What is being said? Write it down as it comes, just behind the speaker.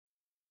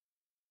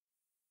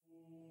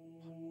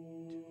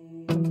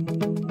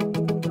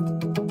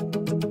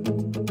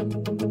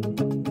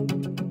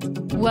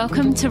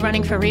Welcome to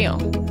Running for Real,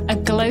 a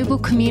global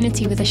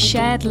community with a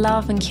shared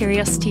love and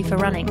curiosity for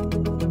running.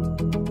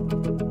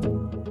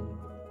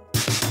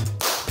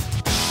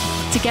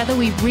 Together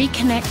we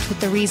reconnect with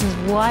the reasons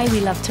why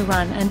we love to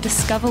run and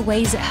discover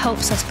ways it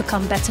helps us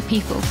become better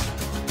people.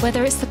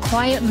 Whether it's the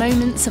quiet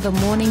moments of a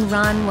morning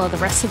run while the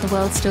rest of the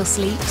world still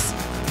sleeps,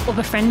 or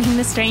befriending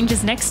the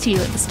strangers next to you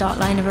at the start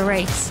line of a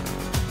race,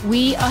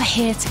 we are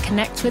here to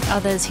connect with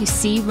others who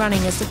see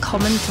running as the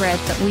common thread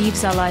that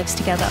weaves our lives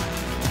together.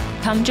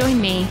 Come join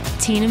me,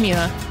 Tina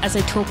Muir, as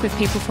I talk with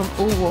people from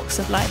all walks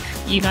of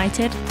life,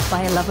 united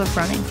by a love of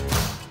running.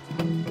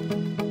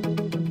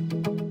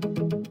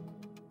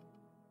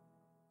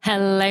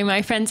 Hello,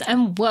 my friends,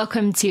 and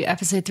welcome to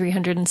episode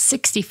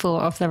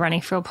 364 of the Running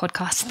for Real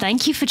podcast.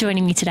 Thank you for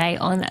joining me today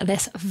on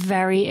this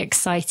very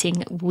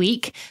exciting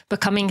week.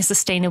 Becoming a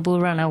Sustainable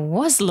Runner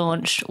was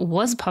launched,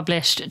 was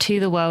published to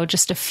the world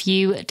just a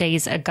few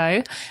days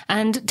ago.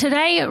 And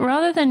today,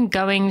 rather than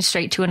going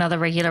straight to another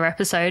regular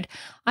episode,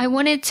 I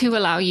wanted to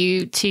allow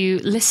you to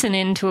listen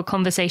in to a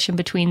conversation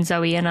between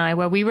Zoë and I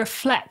where we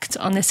reflect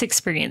on this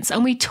experience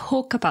and we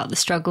talk about the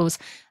struggles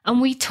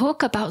and we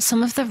talk about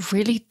some of the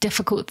really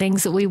difficult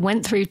things that we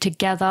went through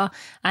together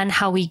and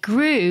how we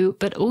grew,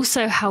 but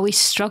also how we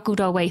struggled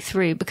our way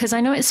through. Because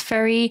I know it's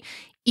very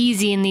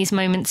easy in these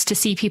moments to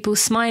see people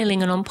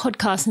smiling and on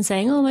podcasts and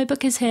saying, oh, my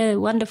book is here,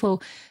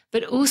 wonderful.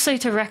 But also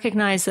to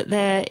recognize that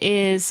there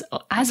is,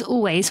 as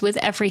always, with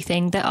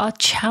everything, there are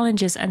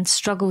challenges and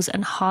struggles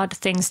and hard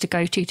things to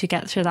go to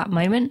get through that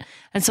moment.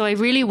 And so I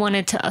really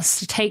wanted us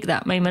to take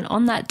that moment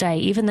on that day,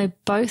 even though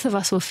both of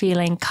us were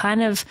feeling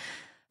kind of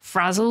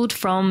frazzled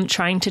from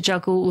trying to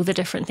juggle all the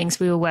different things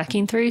we were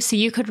working through. So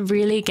you could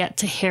really get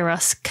to hear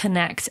us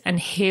connect and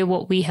hear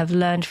what we have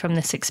learned from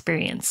this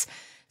experience.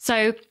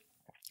 So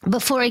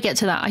before I get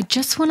to that, I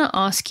just want to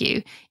ask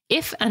you,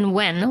 if and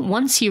when,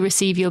 once you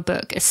receive your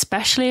book,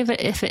 especially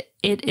if it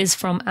is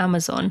from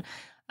Amazon,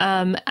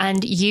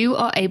 and you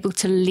are able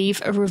to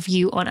leave a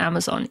review on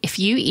Amazon, if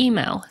you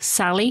email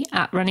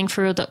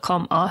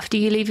sally@runningforreal.com after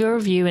you leave your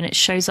review and it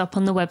shows up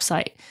on the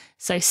website,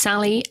 so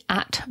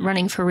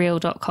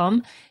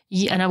sally@runningforreal.com,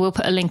 and I will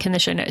put a link in the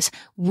show notes,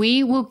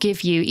 we will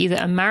give you either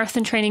a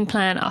marathon training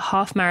plan, a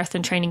half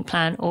marathon training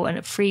plan, or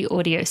a free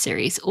audio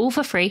series, all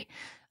for free.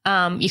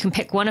 You can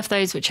pick one of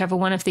those, whichever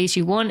one of these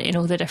you want in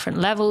all the different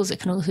levels. It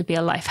can also be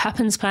a life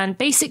happens plan.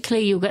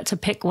 Basically, you'll get to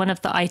pick one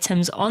of the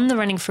items on the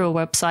Running for Real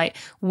website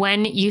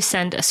when you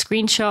send a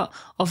screenshot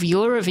of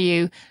your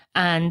review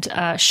and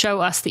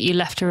show us that you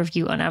left a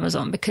review on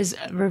Amazon, because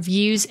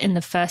reviews in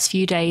the first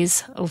few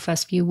days or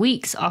first few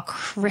weeks are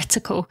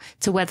critical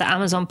to whether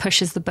Amazon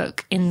pushes the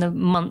book in the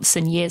months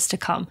and years to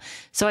come.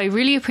 So I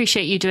really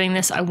appreciate you doing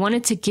this. I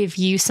wanted to give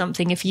you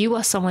something. If you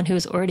are someone who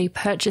has already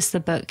purchased the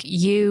book,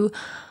 you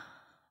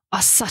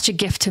are such a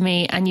gift to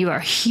me, and you are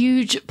a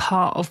huge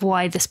part of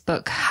why this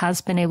book has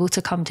been able to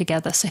come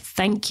together. So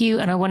thank you.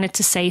 And I wanted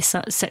to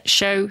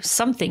show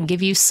something,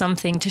 give you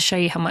something to show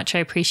you how much I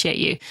appreciate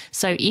you.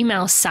 So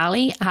email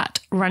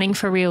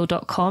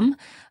sally@runningforreal.com.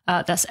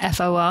 That's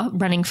FOR,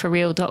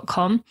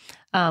 runningforreal.com,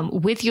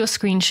 with your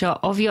screenshot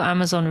of your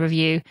Amazon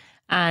review.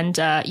 And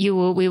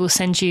we will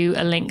send you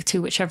a link to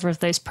whichever of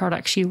those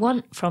products you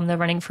want from the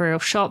Running for Real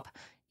shop,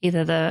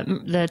 either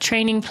the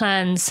training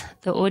plans,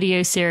 the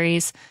audio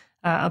series,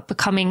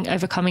 Overcoming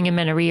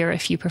Amenorrhea,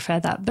 if you prefer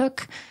that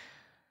book.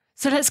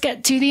 So let's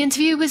get to the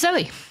interview with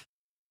Zoë.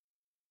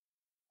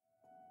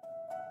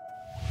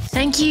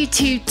 Thank you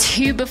to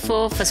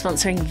 2Before for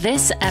sponsoring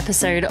this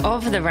episode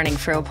of the Running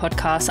for Real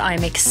podcast.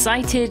 I'm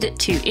excited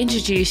to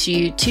introduce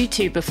you to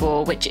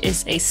 2Before, which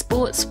is a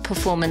sports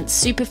performance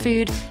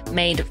superfood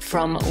made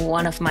from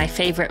one of my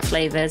favorite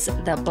flavors,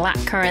 the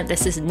blackcurrant.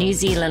 This is New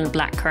Zealand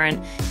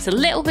Blackcurrant. It's a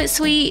little bit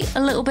sweet,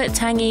 a little bit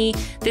tangy.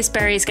 This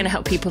berry is going to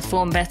help you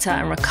perform better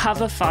and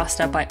recover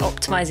faster by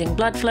optimizing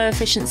blood flow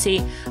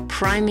efficiency,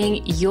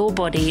 priming your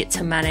body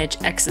to manage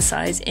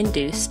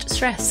exercise-induced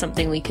stress,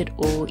 something we could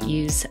all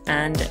use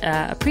and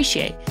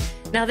appreciate.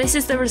 Now, this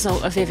is the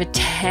result of over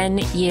 10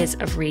 years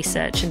of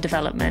research and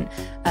development.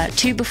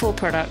 2Before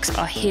products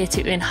are here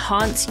to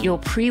enhance your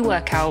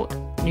pre-workout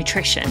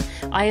nutrition.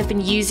 I have been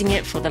using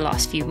it for the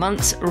last few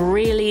months,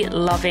 really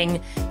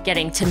loving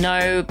getting to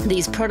know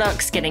these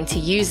products, getting to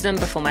use them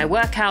before my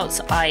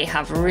workouts. I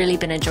have really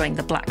been enjoying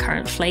the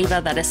blackcurrant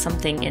flavor. That is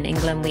something in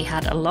England we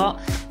had a lot.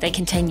 They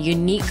contain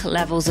unique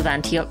levels of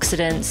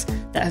antioxidants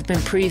that have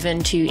been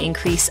proven to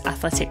increase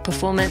athletic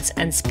performance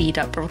and speed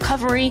up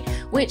recovery,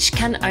 which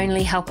can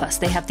only help us.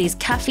 They have these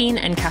caffeine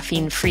and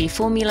caffeine-free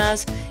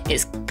formulas.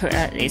 It's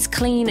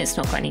clean, it's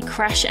not got any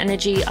crash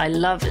energy. I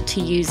love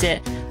to use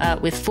it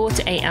with 4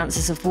 to 8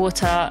 ounces of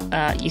water.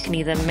 You can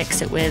either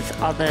mix it with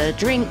other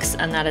drinks,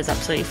 and that is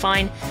absolutely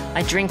fine.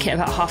 I drink it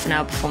about half an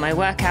hour before my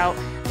workout,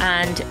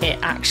 and it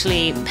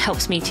actually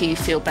helps me to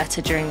feel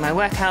better during my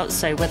workouts.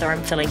 So whether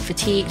I'm feeling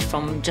fatigued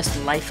from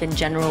just life in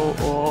general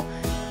or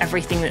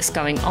everything that's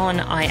going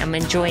on, I am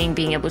enjoying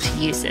being able to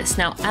use this.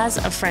 Now, as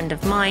a friend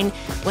of mine,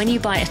 when you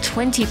buy a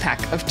 20 pack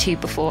of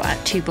 2before at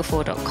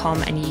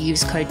 2before.com and you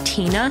use code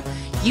TINA,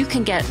 you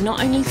can get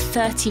not only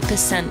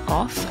 30%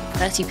 off,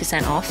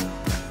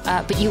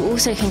 but you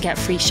also can get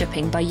free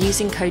shipping by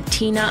using code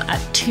TINA at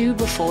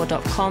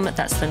 2before.com.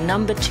 That's the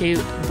number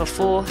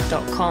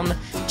 2before.com.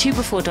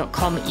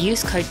 2before.com.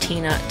 Use code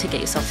TINA to get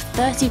yourself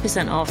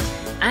 30% off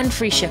and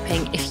free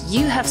shipping. If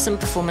you have some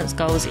performance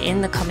goals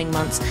in the coming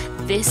months,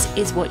 this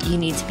is what you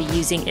need to be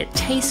using. It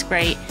tastes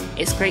great,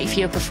 it's great for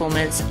your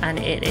performance, and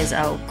it is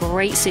a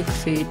great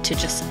superfood to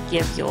just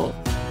give your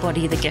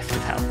body the gift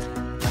of health.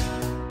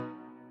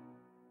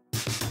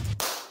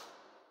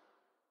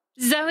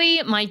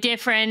 Zoe, my dear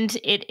friend,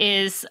 it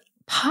is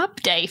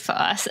pub day for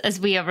us as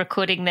we are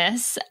recording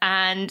this.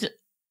 And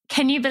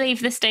can you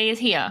believe this day is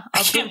here?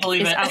 I can't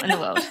believe it. Out in the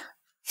world.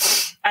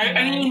 I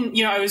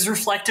mean, I was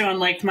reflecting on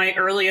like my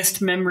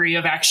earliest memory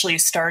of actually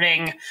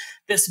starting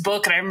this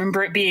book. And I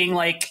remember it being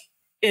like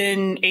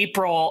in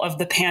April of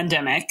the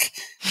pandemic.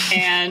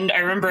 And I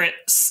remember it,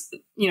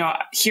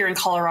 here in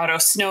Colorado,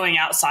 snowing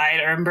outside.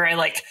 I remember I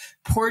like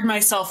poured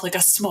myself like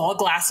a small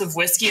glass of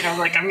whiskey and I was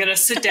like, I'm going to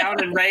sit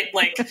down and write,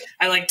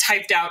 I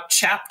typed out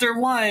chapter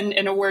 1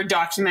 in a Word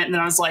document. And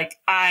then I was like,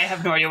 I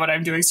have no idea what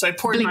I'm doing. So I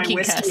poured my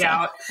whiskey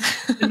out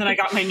and then I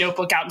got my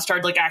notebook out and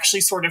started like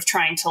actually sort of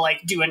trying to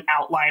like do an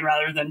outline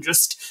rather than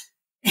just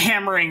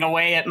hammering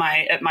away at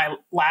my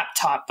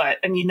laptop. But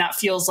I mean, that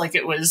feels like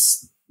it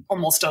was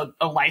almost a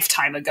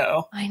lifetime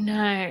ago. I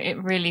know,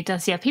 it really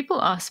does. Yeah.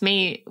 People ask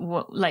me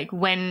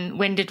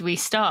when did we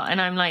start?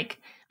 And I'm like,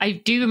 I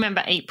do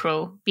remember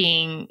April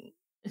being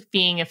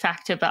a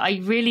factor, but I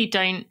really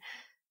don't,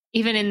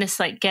 even in this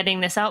like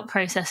getting this out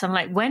process, I'm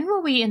like, when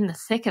were we in the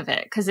thick of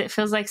it? Because it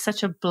feels like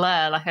such a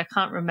blur. Like I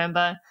can't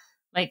remember.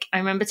 Like I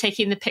remember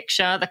taking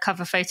the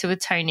cover photo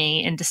with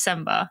Tony in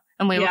December,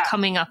 and we were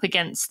coming up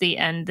against the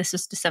end. This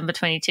was December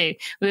 22.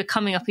 We were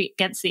coming up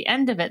against the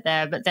end of it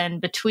there, but then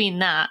between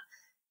that,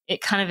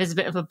 it kind of is a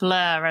bit of a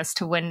blur as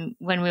to when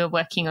we were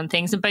working on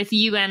things. And both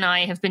you and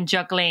I have been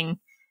juggling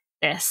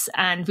this,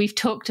 and we've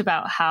talked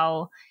about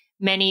how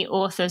many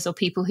authors or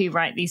people who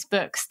write these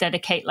books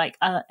dedicate like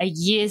a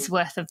year's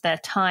worth of their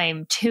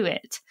time to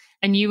it.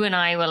 And you and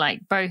I were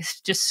like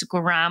both just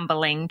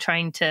scrambling,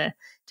 trying to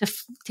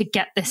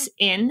get this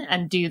in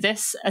and do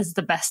this as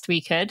the best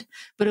we could.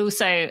 But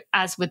also,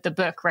 as with the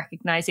book,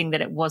 recognizing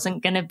that it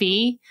wasn't going to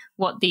be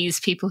what these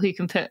people who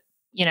can put,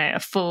 a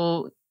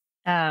full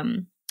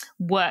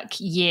work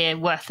year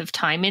worth of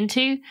time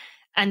into,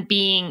 and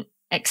being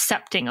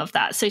accepting of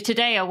that. So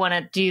today I want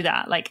to do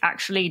that, like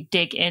actually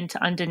dig into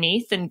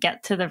underneath and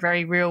get to the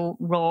very real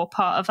raw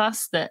part of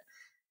us. That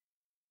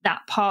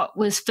part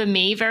was for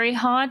me very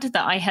hard,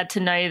 that I had to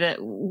know that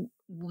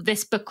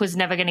this book was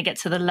never going to get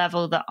to the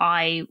level that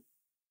I,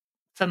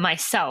 for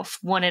myself,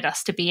 wanted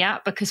us to be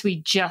at, because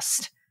we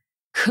just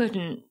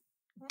couldn't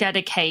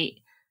dedicate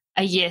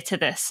a year to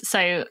this.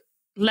 So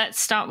let's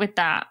start with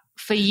that.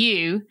 For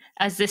you,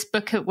 as this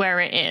book at where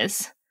it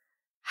is,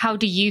 how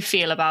do you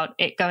feel about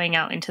it going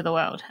out into the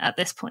world at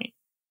this point?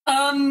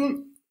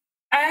 I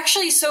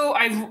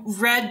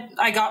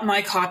got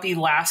my copy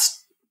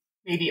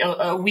maybe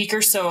a week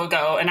or so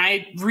ago, and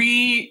I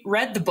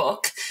reread the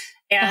book.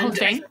 And the whole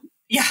thing?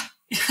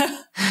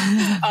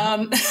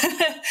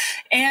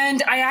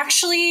 And I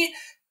actually,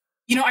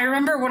 I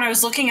remember when I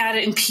was looking at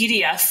it in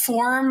PDF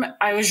form,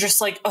 I was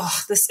just like,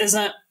 oh, this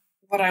isn't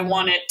what I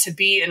want it to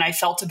be. And I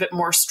felt a bit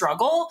more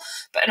struggle,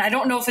 and I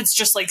don't know if it's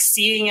just like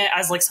seeing it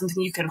as like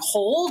something you can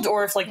hold,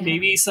 or if like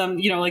maybe some,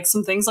 like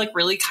some things like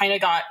really kind of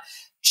got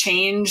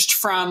changed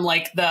from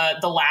like the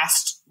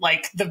last,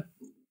 like the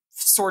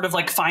sort of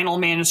like final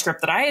manuscript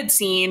that I had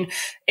seen.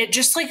 It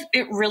just like,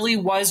 it really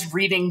was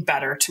reading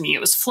better to me. It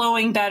was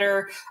flowing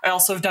better. I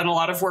also have done a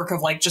lot of work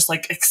of like, just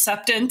like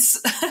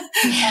acceptance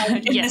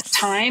in this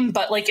time,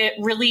 but like it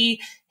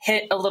really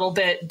hit a little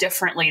bit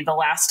differently the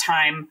last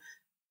time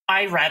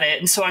I read it.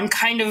 And so I'm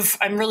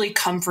really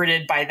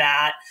comforted by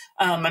that.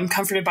 I'm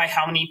comforted by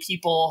how many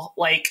people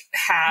like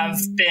have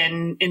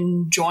been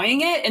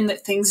enjoying it, and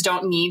that things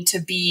don't need to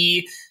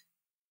be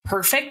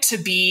perfect to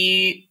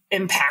be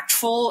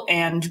impactful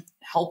and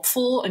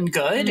helpful and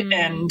good.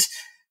 And,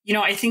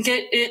 I think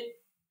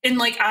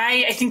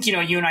I think,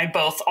 you and I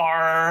both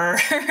are,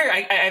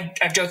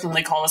 I've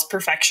jokingly called us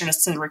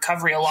perfectionists in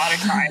recovery a lot of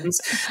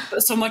times.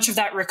 But so much of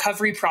that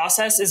recovery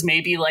process is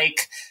maybe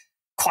like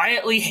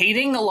quietly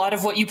hating a lot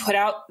of what you put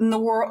out in the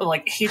world.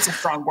 Like, hate's a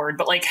strong word,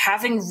 but like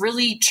having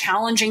really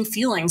challenging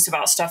feelings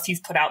about stuff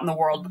you've put out in the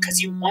world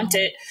because you want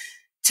it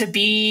to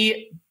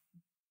be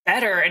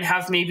better, and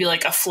have maybe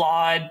like a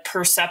flawed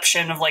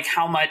perception of like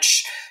how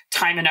much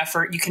time and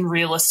effort you can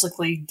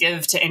realistically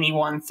give to any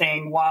one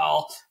thing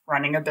while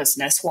running a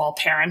business, while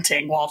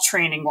parenting, while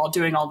training, while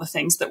doing all the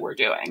things that we're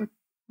doing.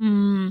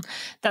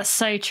 That's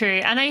so true.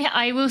 And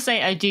I will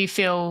say I do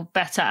feel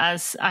better,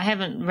 as I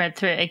haven't read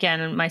through it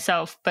again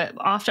myself, but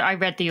after I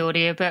read the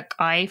audiobook,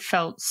 I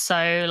felt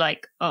so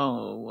like,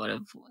 oh,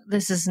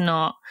 this is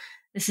not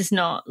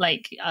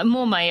like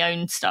more my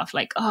own stuff.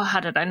 Like, oh, how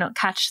did I not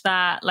catch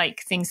that?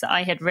 Like things that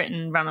I had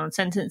written run-on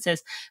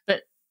sentences,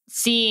 but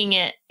seeing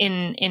it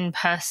in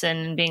person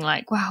and being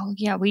like, wow,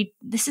 yeah,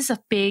 this is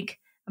a big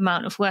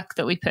amount of work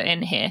that we put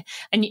in here.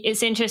 And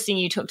it's interesting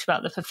you talked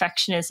about the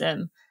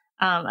perfectionism.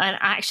 And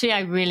actually,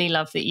 I really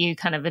love that you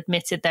kind of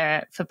admitted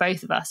there for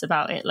both of us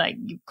about it, like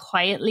you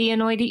quietly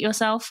annoyed at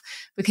yourself,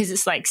 because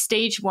it's like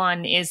stage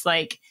one is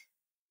like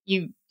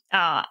you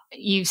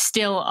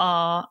still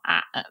are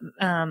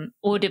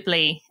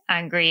audibly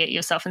angry at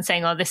yourself and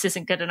saying, oh, this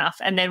isn't good enough.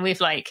 And then we've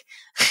like,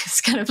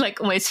 it's kind of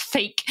like almost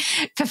fake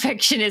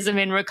perfectionism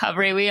in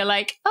recovery. We are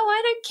like, oh,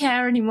 I don't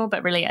care anymore,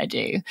 but really I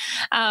do.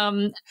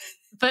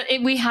 But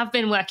we have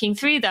been working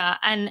through that.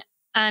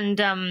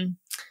 And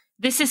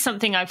this is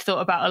something I've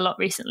thought about a lot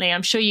recently.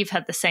 I'm sure you've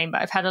had the same,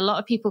 but I've had a lot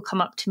of people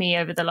come up to me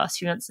over the last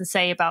few months and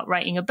say about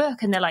writing a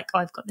book. And they're like, oh,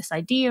 I've got this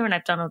idea and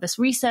I've done all this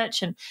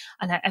research and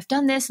I've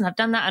done this and I've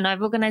done that and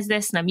I've organized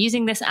this and I'm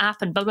using this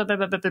app and blah, blah, blah,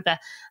 blah, blah, blah, blah.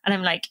 And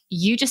I'm like,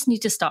 you just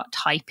need to start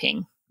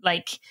typing.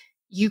 Like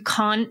you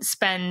can't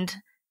spend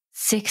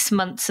 6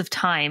 months of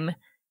time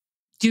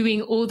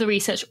doing all the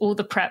research, all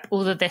the prep,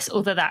 all of this, all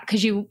of that,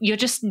 because you're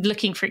just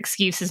looking for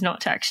excuses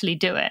not to actually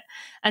do it.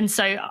 And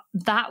so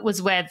that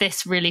was where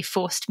this really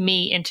forced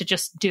me into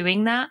just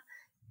doing that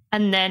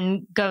and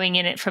then going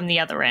in it from the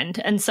other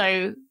end. And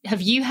so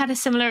have you had a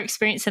similar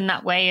experience in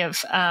that way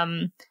of,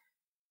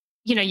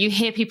 you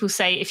hear people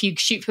say, if you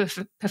shoot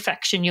for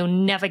perfection, you'll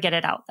never get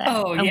it out there.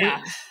 Oh, and yeah.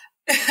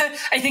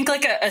 I think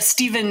like a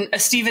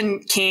Stephen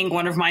King,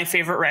 one of my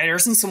favorite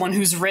writers and someone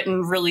who's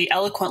written really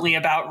eloquently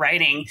about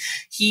writing,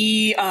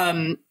 he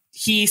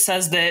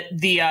says that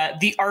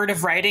the art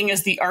of writing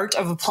is the art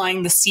of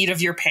applying the seat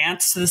of your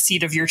pants to the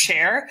seat of your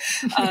chair.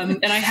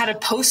 And I had a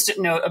Post-it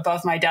note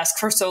above my desk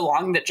for so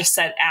long that just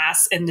said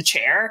ass in the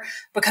chair,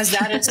 because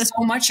that is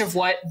so much of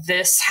what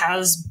this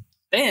has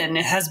been.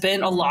 It has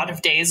been a lot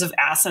of days of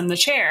ass in the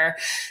chair.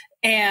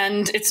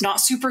 And it's not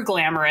super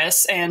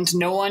glamorous, and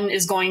no one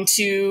is going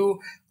to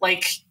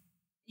like,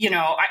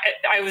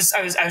 I was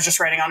just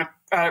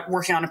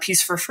working on a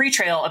piece for Free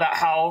Trail about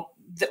how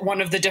one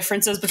of the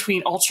differences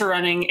between ultra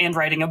running and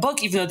writing a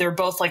book, even though they're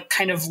both like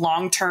kind of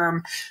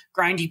long-term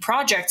grindy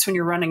projects, when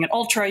you're running an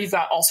ultra, you've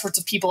got all sorts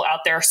of people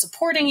out there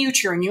supporting you,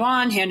 cheering you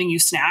on, handing you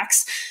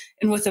snacks.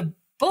 And with a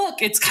book,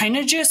 it's kind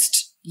of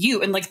just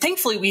you. And like,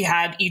 thankfully we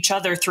had each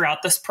other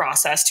throughout this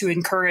process to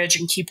encourage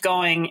and keep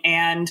going.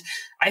 And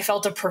I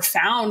felt a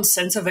profound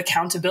sense of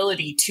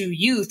accountability to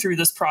you through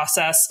this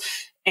process.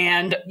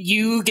 And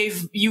you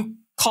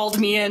called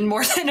me in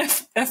more than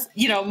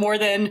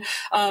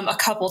a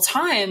couple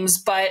times,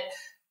 but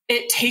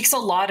it takes a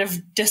lot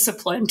of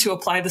discipline to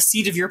apply the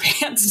seat of your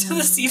pants to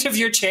the seat of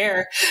your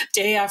chair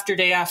day after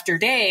day after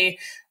day.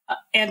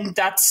 And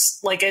that's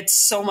like, it's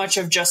so much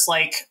of just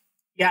like,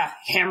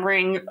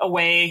 hammering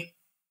away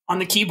on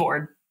the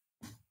keyboard.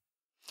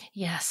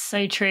 Yes,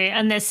 so true.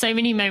 And there's so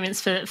many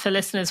moments for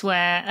listeners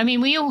where, I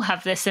mean, we all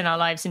have this in our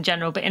lives in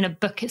general, but in a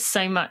book, it's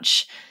so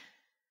much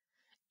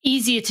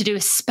easier to do,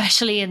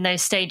 especially in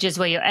those stages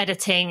where you're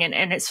editing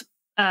and it's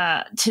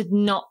to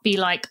not be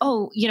like,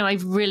 oh, I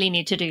really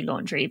need to do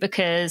laundry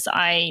because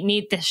I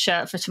need this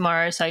shirt for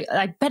tomorrow. So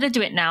I better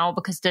do it now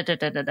because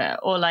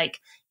or like,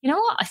 you know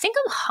what? I think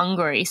I'm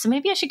hungry, so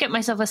maybe I should get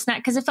myself a snack,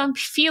 because if I'm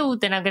fueled,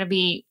 then I'm going to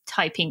be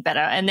typing better.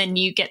 And then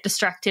you get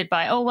distracted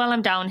by, oh, well,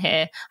 I'm down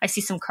here. I see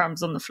some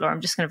crumbs on the floor.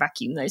 I'm just going to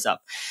vacuum those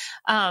up.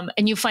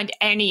 And you find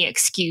any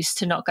excuse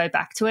to not go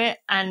back to it.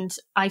 And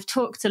I've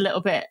talked a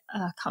little bit,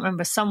 I can't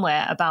remember,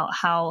 somewhere about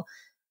how,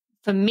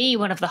 for me,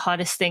 one of the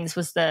hardest things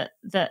was the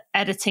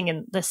editing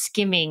and the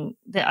skimming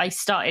that I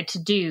started to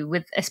do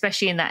with,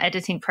 especially in that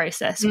editing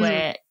process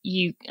where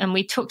and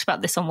we talked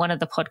about this on one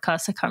of the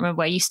podcasts, I can't remember,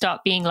 where you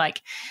start being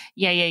like,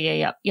 yep.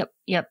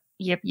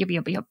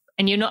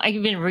 And you're not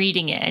even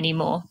reading it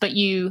anymore, but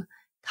you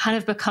kind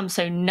of become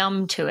so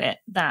numb to it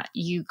that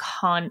you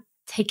can't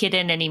take it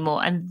in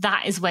anymore. And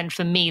that is when,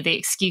 for me, the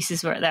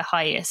excuses were at their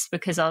highest,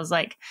 because I was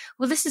like,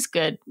 well, this is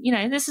good.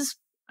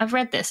 I've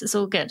read this, it's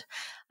all good.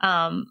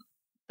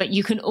 But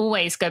you can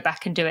always go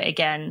back and do it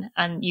again,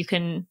 and you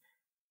can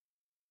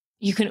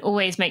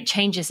always make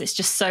changes. It's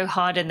just so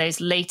hard in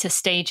those later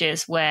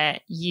stages where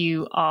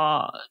you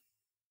are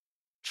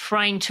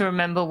trying to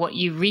remember what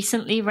you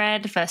recently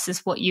read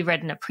versus what you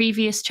read in a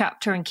previous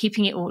chapter, and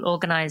keeping it all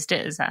organized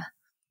it's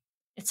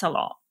a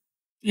lot.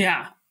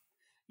 Yeah,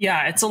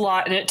 it's a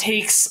lot, and it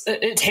takes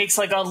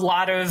like a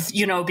lot of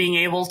being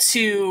able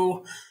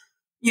to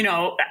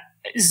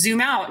zoom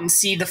out and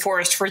see the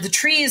forest for the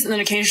trees, and then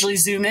occasionally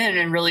zoom in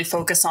and really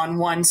focus on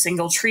one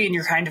single tree. And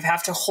you kind of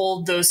have to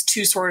hold those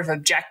two sort of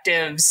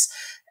objectives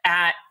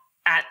at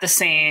the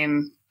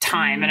same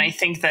time. And I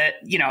think that,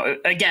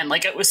 again,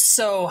 like, it was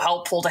so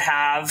helpful to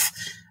have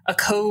a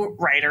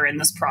co-writer in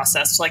this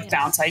process to like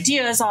bounce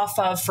ideas off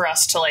of, for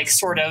us to like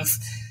sort of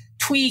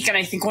tweak. And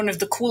I think one of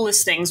the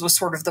coolest things was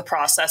sort of the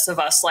process of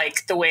us,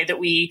 like the way that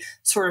we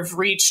sort of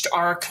reached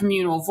our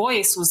communal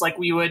voice was like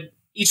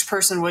each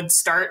person would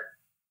start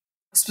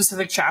a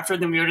specific chapter,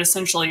 then we would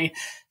essentially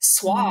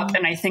swap.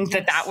 And I think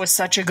that was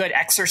such a good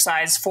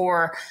exercise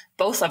for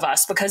both of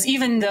us, because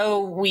even though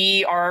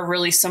we are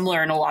really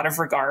similar in a lot of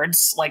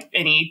regards, like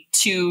any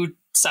two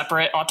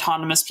separate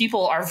autonomous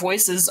people, our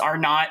voices are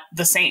not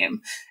the same.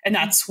 And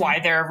that's why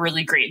they're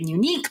really great and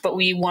unique. But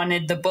we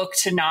wanted the book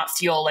to not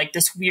feel like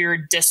this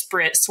weird,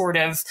 disparate sort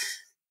of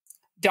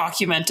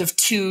document of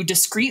two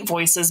discrete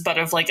voices, but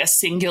of like a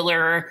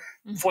singular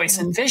voice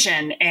and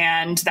vision.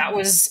 And that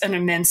was an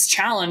immense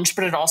challenge,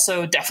 but it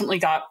also definitely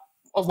got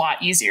a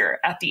lot easier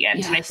at the end.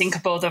 Yes. And I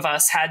think both of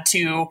us had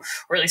to,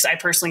 or at least I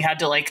personally had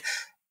to, like,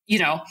 you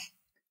know,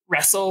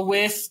 wrestle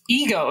with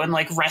ego and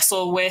like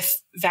wrestle with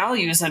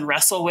values and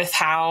wrestle with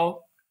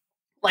how,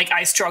 like,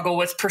 I struggle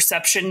with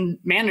perception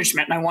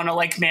management and I want to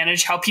like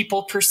manage how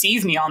people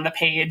perceive me on the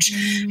page.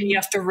 And you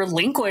have to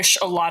relinquish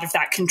a lot of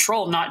that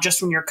control, not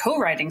just when you're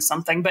co-writing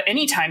something, but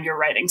anytime you're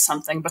writing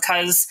something,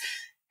 because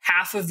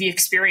half of the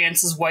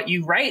experience is what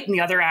you write and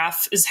the other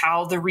half is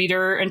how the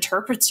reader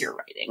interprets your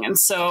writing. And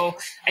so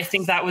I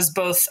think that was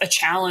both a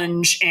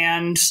challenge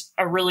and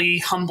a really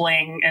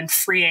humbling and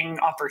freeing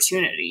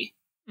opportunity.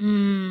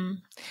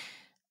 And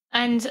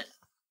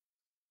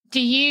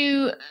do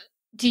you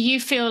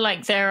feel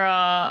like there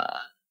are,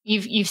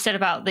 you've said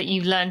about that,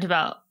 you learned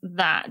about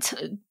that.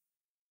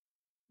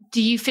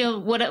 Do you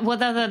feel, what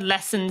other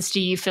lessons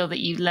do you feel that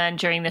you learned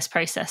during this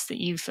process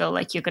that you feel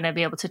like you're going to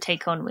be able to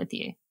take on with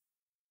you?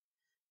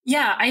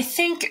 Yeah, I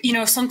think, you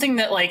know, something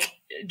that like,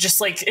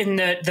 just like in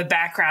the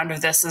background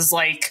of this is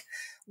like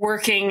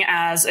working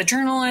as a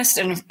journalist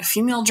and a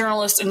female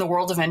journalist in the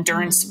world of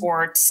endurance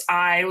sports.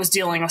 I was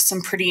dealing with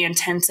some pretty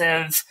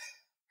intensive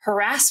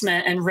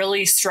harassment and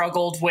really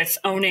struggled with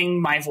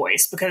owning my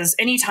voice, because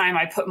anytime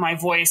I put my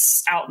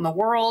voice out in the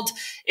world,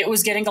 it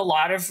was getting a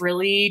lot of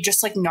really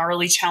just like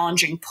gnarly,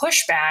 challenging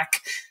pushback.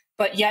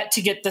 But yet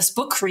to get this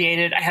book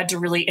created, I had to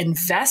really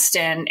invest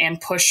in and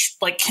push,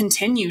 like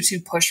continue to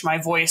push my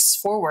voice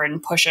forward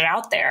and push it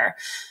out there.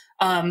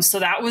 So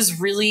that was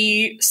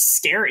really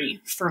scary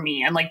for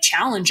me and like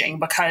challenging,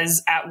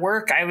 because at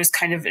work, I was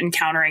kind of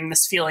encountering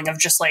this feeling of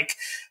just like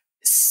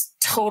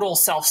total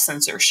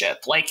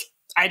self-censorship. Like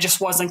I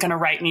just wasn't going to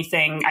write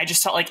anything. I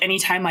just felt like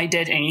anytime I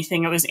did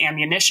anything, it was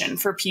ammunition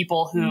for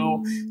people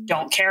who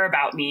don't care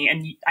about me.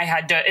 And I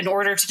had to, in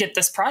order to get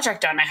this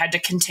project done, I had to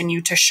continue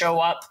to show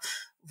up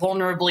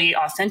vulnerably,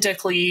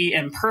 authentically,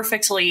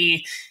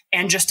 imperfectly,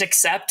 and just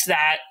accept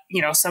that,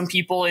 you know, some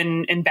people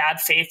in bad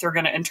faith are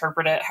going to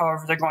interpret it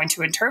however they're going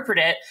to interpret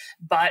it,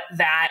 but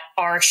that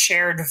our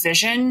shared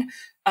vision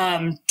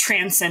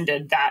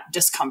transcended that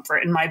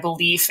discomfort, and my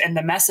belief and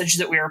the message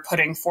that we were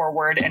putting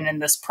forward and in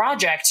this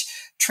project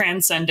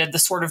transcended the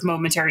sort of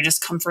momentary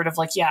discomfort of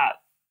like, yeah,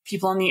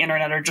 people on the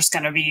internet are just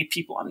going to be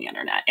people on the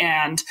internet.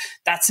 And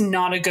that's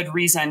not a good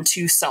reason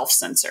to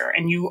self-censor.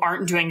 And you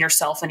aren't doing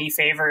yourself any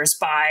favors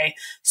by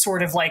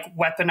sort of like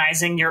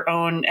weaponizing your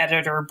own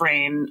editor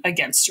brain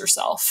against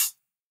yourself.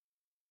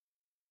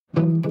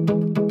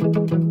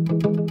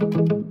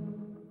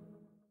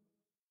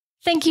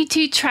 Thank you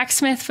to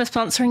Tracksmith for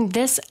sponsoring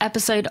this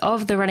episode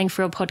of the Running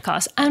for Real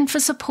podcast and for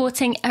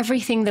supporting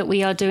everything that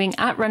we are doing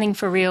at Running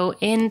for Real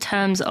in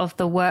terms of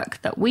the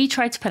work that we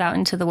try to put out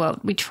into the world.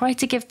 We try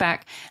to give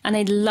back, and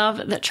I love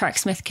that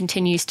Tracksmith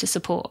continues to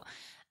support.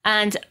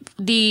 And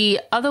the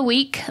other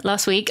week,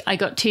 last week, I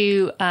got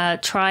to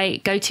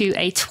go to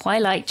a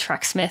Twilight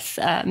Tracksmith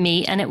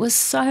meet, and it was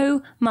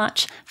so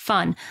much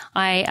fun.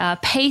 I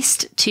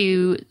paced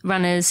two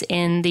runners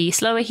in the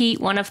slower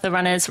heat. One of the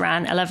runners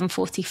ran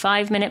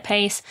 11:45 minute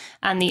pace,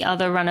 and the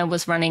other runner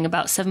was running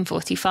about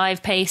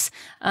 7:45 pace.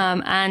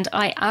 And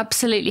I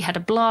absolutely had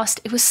a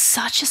blast. It was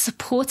such a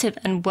supportive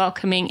and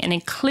welcoming and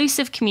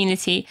inclusive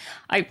community.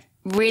 I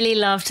really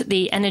loved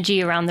the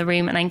energy around the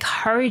room, and I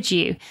encourage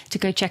you to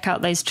go check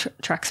out those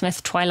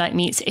Tracksmith Twilight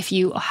meets if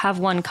you have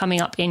one coming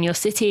up in your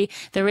city.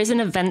 There is an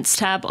events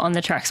tab on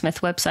the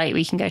Tracksmith website where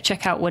you can go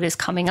check out what is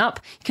coming up.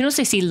 You can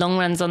also see long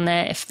runs on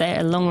there if there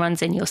are long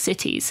runs in your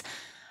cities.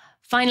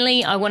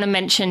 Finally, I want to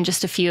mention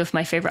just a few of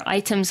my favorite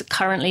items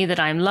currently that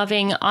I'm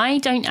loving. I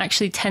don't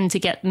actually tend to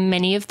get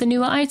many of the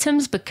newer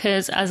items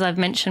because, as I've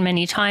mentioned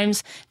many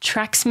times,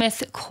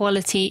 Tracksmith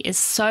quality is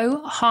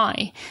so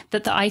high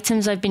that the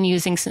items I've been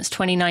using since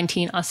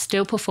 2019 are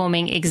still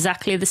performing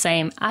exactly the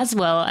same as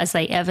well as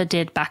they ever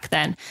did back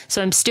then.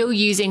 So I'm still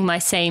using my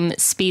same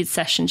speed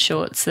session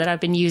shorts that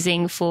I've been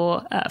using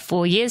for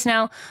 4 years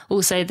now.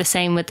 Also the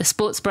same with the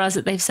sports bras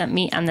that they've sent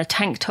me and the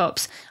tank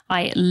tops.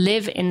 I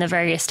live in the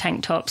various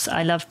tank tops.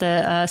 I love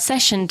the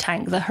Session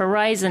tank, the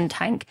Horizon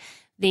tank,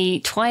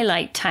 the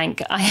Twilight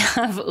tank. I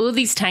have all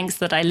these tanks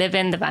that I live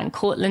in. The Van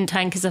Cortlandt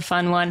tank is a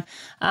fun one.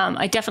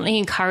 I definitely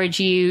encourage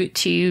you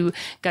to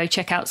go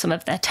check out some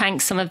of their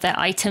tanks, some of their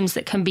items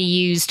that can be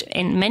used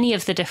in many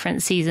of the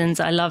different seasons.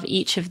 I love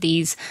each of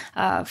these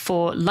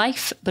for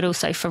life, but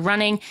also for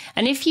running.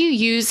 And if you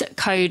use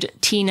code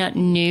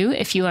TINA-NEW,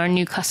 if you are a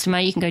new customer,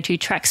 you can go to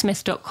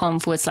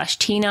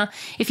tracksmith.com/Tina.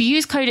 If you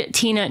use code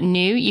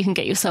TINA-NEW, you can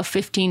get yourself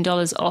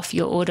 $15 off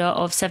your order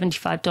of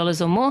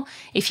 $75 or more.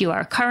 If you are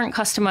a current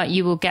customer,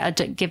 you will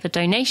give a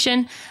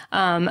donation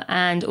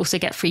and also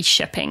get free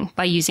shipping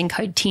by using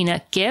code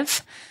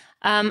TINAGIVE.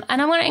 And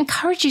I want to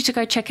encourage you to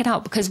go check it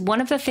out, because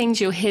one of the things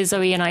you'll hear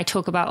Zoe and I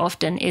talk about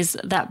often is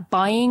that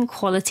buying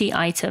quality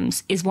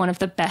items is one of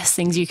the best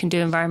things you can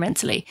do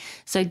environmentally.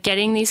 So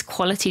getting these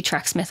quality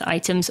Tracksmith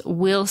items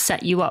will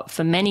set you up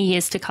for many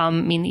years to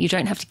come, mean that you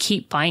don't have to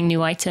keep buying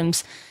new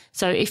items.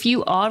 So if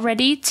you are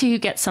ready to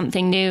get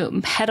something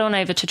new, head on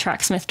over to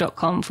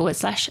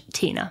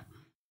tracksmith.com/Tina.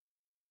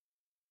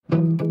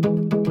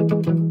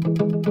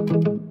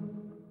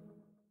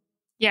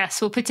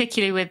 Yes, well,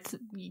 particularly with,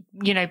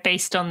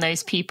 based on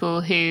those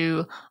people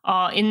who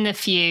are in the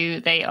few,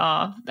 they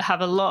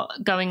have a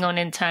lot going on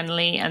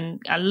internally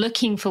and are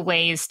looking for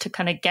ways to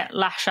kind of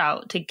lash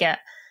out, to get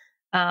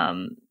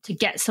some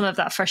of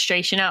that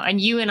frustration out.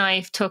 And you and I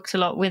have talked a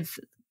lot with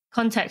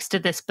context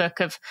of this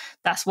book of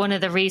that's one of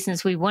the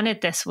reasons we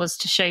wanted this, was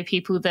to show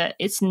people that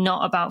it's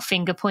not about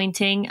finger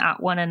pointing at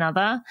one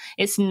another.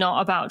 It's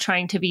not about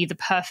trying to be the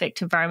perfect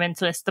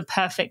environmentalist, the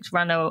perfect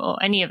runner,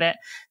 or any of it,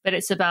 but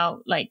it's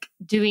about like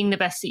doing the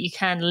best that you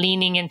can,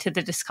 leaning into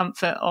the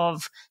discomfort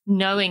of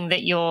knowing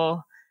that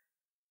you're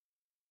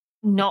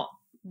not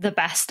the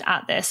best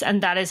at this,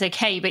 and that is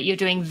okay, but you're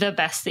doing the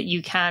best that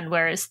you can.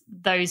 Whereas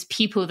those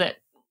people that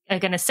are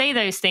going to say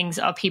those things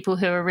are people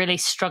who are really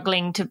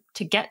struggling to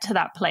get to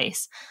that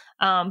place.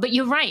 But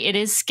you're right, it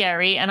is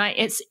scary. And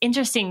it's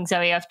interesting,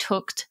 Zoe, I've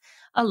talked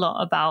a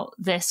lot about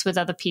this with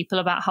other people,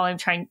 about how I'm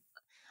trying,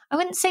 I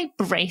wouldn't say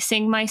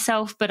bracing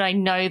myself, but I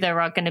know there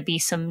are going to be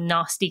some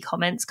nasty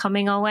comments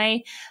coming our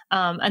way.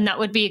 And that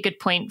would be a good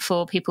point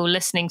for people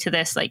listening to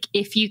this. Like,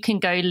 if you can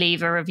go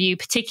leave a review,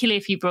 particularly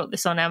if you brought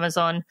this on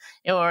Amazon,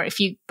 or if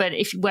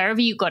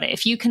wherever you got it,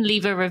 if you can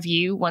leave a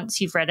review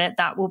once you've read it,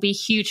 that will be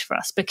huge for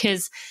us,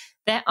 because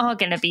there are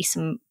going to be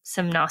some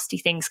nasty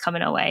things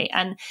coming our way.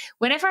 And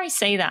whenever I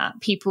say that,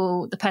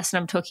 the person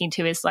I'm talking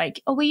to is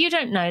like, "Oh, well, you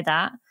don't know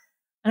that."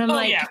 And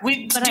I'm yeah,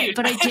 but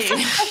I do.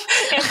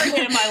 Every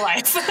day of my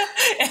life.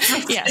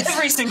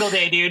 Every single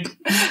day, dude.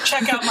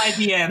 Check out my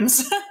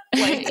DMs.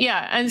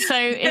 Yeah. And so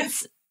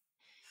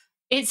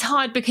it's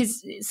hard,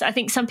 because I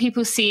think some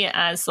people see it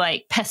as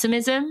like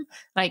pessimism,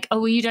 like, "Oh,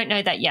 well, you don't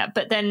know that yet."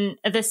 But then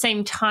at the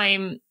same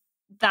time,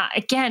 that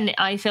again,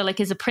 I feel like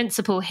is a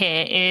principle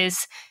here,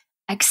 is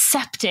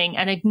accepting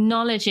and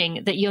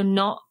acknowledging that you're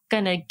not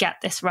going to get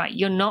this right.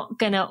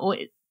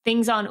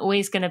 Things aren't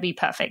always going to be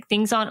perfect.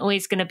 Things aren't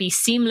always going to be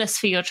seamless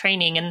for your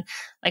training. And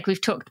like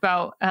we've talked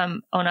about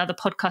on other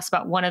podcasts,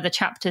 about one of the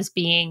chapters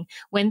being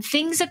when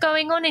things are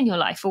going on in your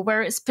life, or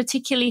where it's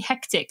particularly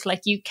hectic,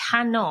 like you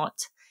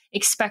cannot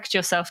expect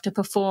yourself to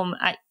perform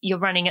at your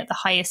running at the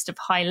highest of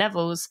high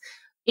levels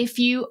if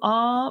you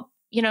are,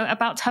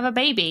 about to have a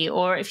baby,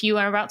 or if you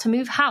are about to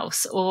move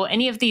house, or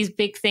any of these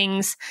big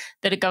things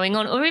that are going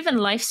on, or even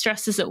life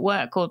stresses at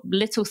work, or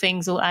little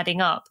things all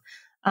adding up.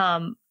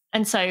 And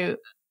so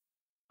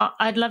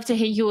I'd love to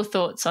hear your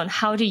thoughts on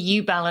how do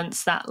you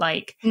balance that,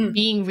 like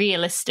being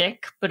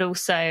realistic, but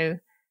also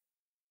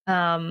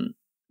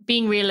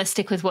being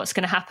realistic with what's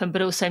going to happen,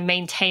 but also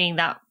maintaining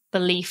that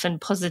belief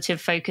and positive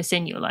focus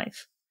in your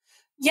life.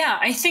 Yeah,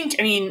 I think,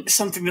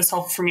 something that's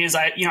helpful for me is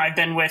I've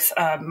been with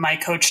my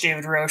coach,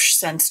 David Roche,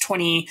 since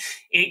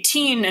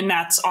 2018. And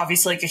that's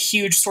obviously like a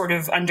huge sort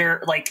of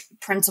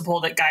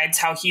principle that guides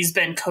how he's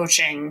been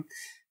coaching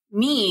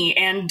me.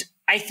 And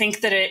I think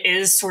that it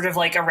is sort of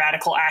like a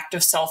radical act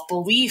of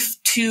self-belief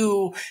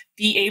to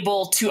be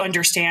able to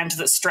understand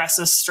that stress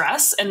is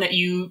stress, and that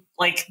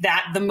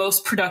the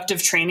most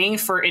productive training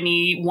for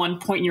any one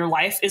point in your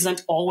life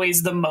isn't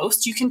always the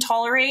most you can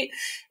tolerate.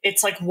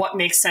 It's like what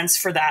makes sense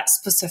for that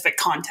specific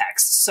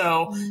context.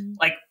 So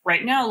like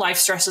right now, life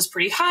stress is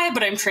pretty high,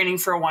 but I'm training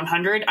for a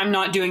 100. I'm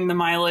not doing the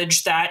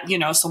mileage that,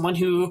 someone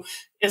who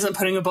isn't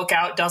putting a book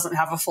out, doesn't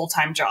have a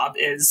full-time job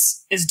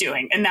is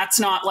doing. And that's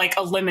not like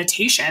a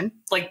limitation.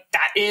 Like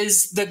that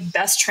is the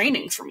best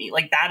training for me.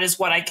 Like that is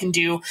what I can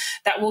do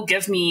that will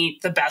give me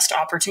the best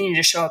opportunity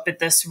to show up at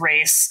this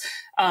race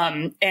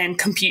and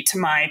compete to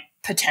my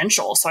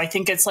potential. So I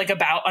think it's like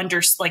about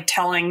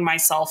telling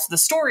myself the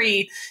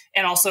story,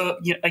 and also,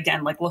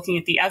 again, like looking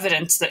at the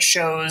evidence that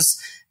shows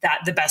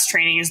that the best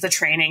training is the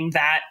training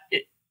that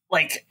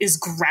is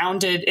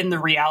grounded in the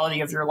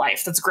reality of your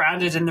life, that's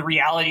grounded in the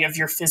reality of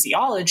your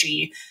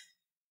physiology,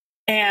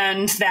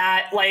 and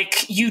that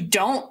you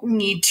don't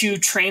need to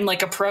train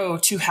like a pro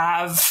to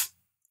have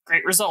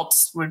great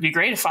results. It would be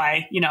great if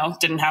I,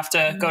 didn't have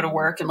to go to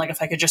work, and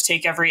if I could just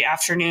take every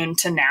afternoon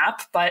to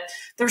nap. But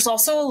there's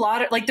also a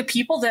lot of the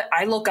people that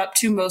I look up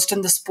to most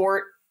in the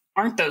sport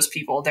aren't those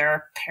people.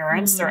 They're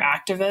parents, they're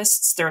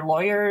activists, they're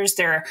lawyers,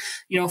 they're,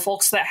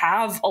 folks that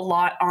have a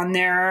lot on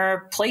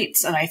their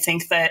plates. And I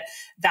think that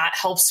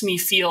helps me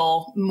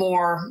feel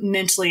more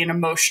mentally and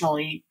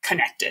emotionally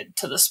connected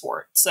to the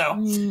sport. So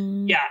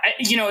yeah,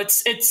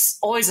 it's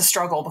always a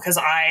struggle because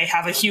I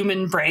have a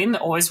human brain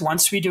that always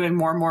wants to be doing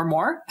more and more and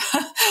more.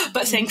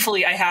 But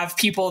thankfully I have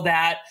people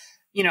that,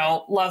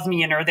 love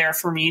me and are there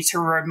for me to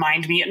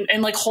remind me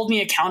and like hold me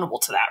accountable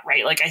to that.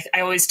 Right. Like I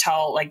always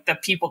tell like the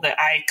people that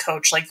I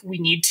coach, like we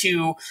need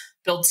to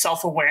build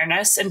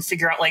self-awareness and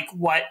figure out like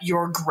what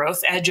your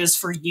growth edge is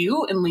for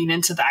you and lean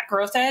into that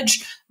growth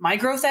edge. My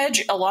growth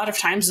edge a lot of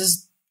times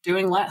is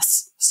doing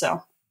less.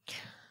 So.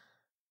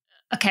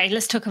 Okay,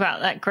 let's talk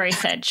about that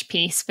growth edge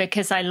piece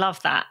because I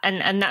love that.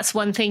 And that's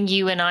one thing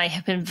you and I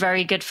have been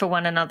very good for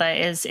one another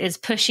is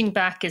pushing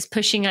back, is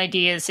pushing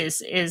ideas,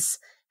 is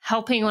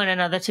helping one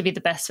another to be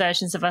the best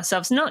versions of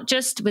ourselves, not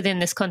just within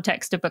this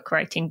context of book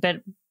writing,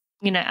 but,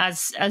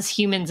 as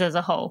humans as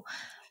a whole.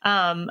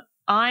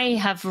 I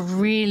have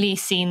really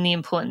seen the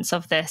importance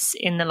of this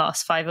in the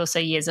last 5 or so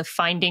years of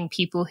finding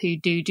people who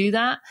do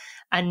that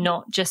and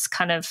not just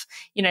kind of,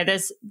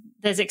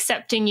 there's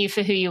accepting you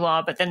for who you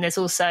are, but then there's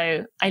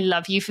also, I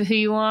love you for who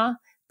you are,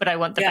 but I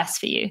want the best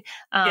for you.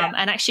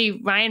 And actually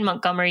Ryan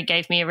Montgomery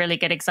gave me a really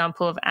good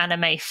example of Anna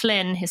Mae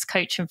Flynn, his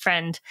coach and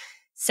friend,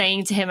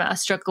 saying to him at a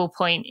struggle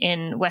point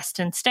in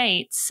Western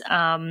states,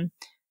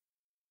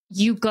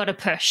 you've got to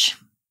push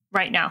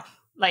right now.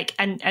 Like,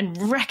 and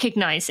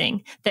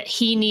recognizing that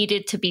he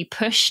needed to be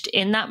pushed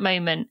in that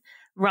moment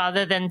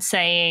rather than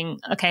saying,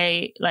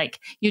 okay, like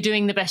you're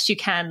doing the best you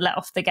can, let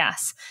off the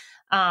gas.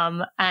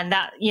 And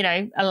that,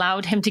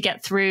 allowed him to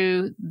get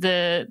through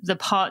the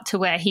part to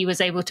where he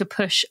was able to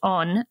push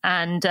on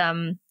and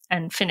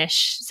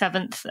finish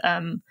seventh,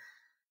 and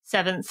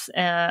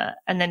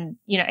then,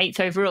 8th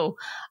overall.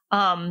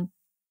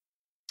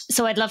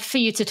 So I'd love for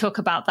you to talk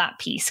about that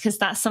piece, because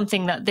that's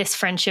something that this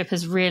friendship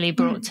has really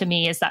brought to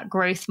me, is that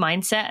growth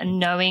mindset and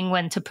knowing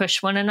when to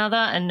push one another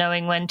and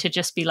knowing when to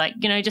just be like,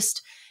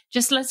 just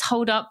let's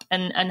hold up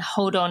and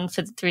hold on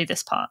through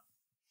this part.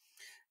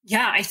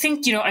 Yeah, I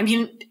think,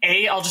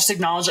 I'll just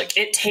acknowledge, like,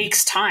 it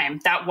takes time.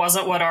 That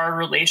wasn't what our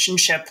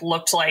relationship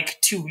looked like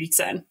 2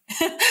 weeks in,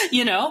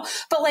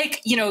 but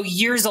like,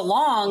 years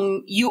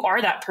along, you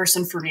are that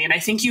person for me. And I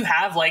think you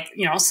have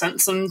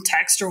sent some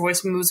text or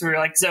voice moves where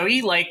you're like,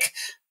 Zoe, like,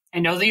 I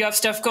know that you have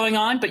stuff going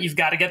on, but you've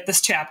got to get this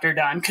chapter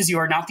done because you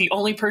are not the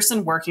only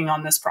person working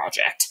on this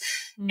project.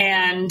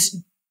 And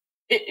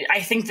I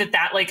think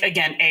that like,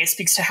 again,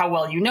 speaks to how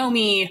well you know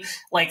me,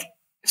 like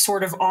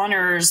sort of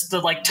honors the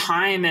like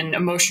time and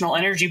emotional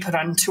energy put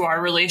onto our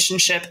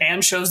relationship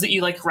and shows that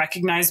you like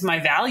recognize my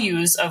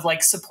values of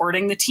like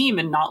supporting the team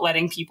and not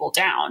letting people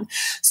down.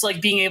 So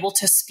like being able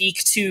to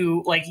speak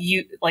to like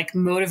you, like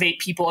motivate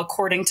people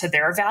according to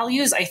their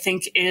values, I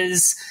think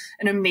is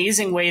an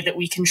amazing way that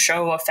we can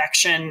show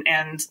affection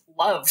and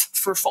love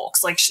for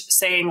folks, like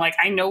saying like,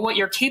 I know what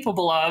you're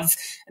capable of,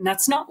 and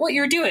that's not what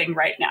you're doing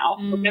right now.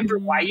 Remember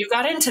why you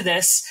got into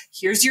this.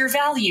 Here's your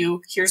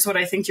value. Here's what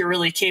I think you're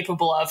really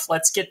capable of.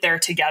 Let's get there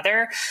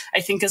together.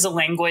 I think is a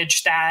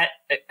language that,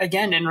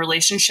 again, in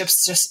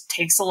relationships just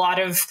takes a lot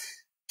of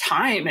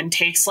time and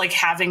takes like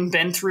having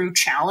been through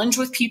challenge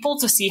with people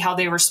to see how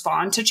they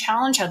respond to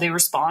challenge, how they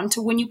respond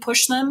to when you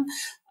push them.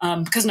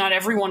 Because not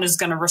everyone is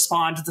going to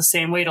respond the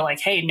same way to like,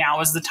 hey,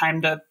 now is the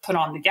time to put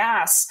on the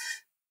gas.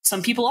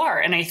 Some people are.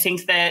 And I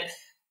think that,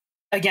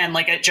 again,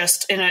 like it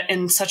just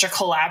in such a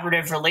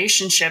collaborative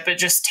relationship, it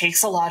just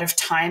takes a lot of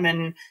time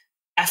and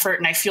effort.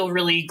 And I feel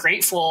really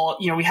grateful.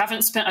 We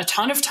haven't spent a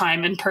ton of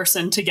time in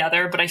person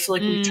together, but I feel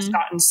like we've just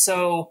gotten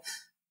so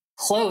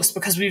close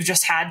because we've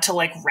just had to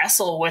like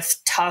wrestle with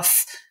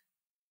tough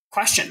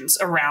questions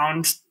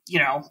around,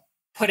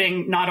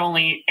 putting not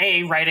only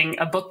writing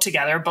a book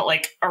together, but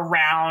like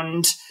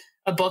around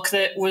a book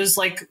that was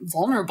like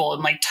vulnerable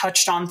and like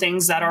touched on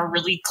things that are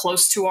really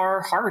close to our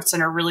hearts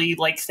and are really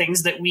like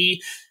things that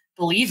we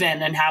believe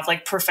in and have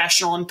like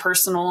professional and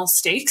personal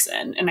stakes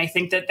in. And I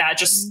think that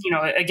just,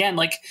 again,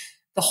 like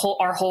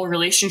our whole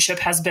relationship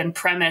has been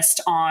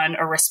premised on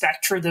a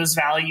respect for those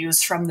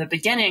values from the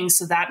beginning.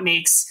 So that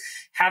makes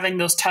having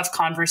those tough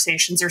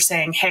conversations or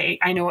saying, hey,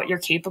 I know what you're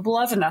capable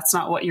of, and that's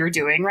not what you're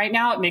doing right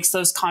now. It makes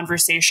those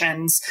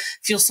conversations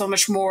feel so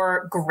much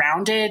more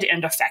grounded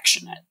and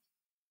affectionate.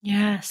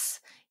 Yes.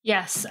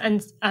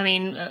 And I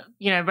mean,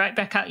 right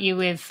back at you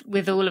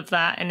with all of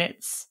that. And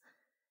it's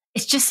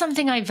just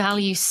something I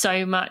value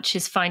so much,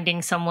 is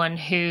finding someone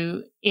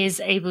who is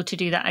able to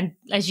do that. And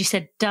as you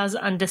said, does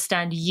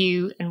understand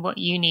you and what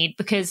you need,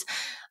 because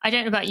I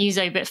don't know about you,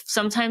 Zoe, but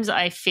sometimes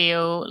I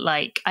feel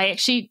like I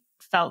actually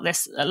felt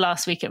this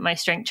last week at my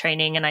strength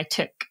training, and I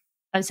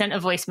sent a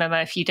voice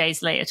memo a few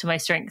days later to my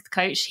strength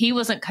coach. He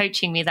wasn't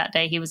coaching me that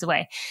day. He was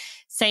away,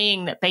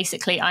 saying that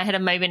basically I had a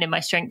moment in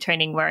my strength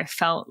training where I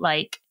felt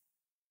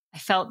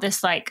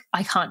this, like,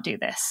 I can't do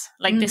this,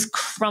 like this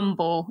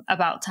crumble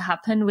about to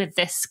happen with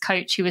this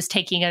coach who was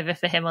taking over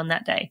for him on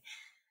that day.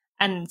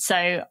 And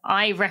so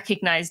I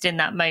recognized in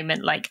that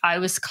moment, like I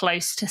was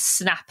close to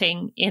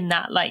snapping in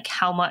that, like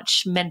how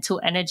much mental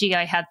energy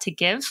I had to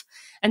give.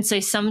 And so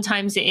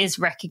sometimes it is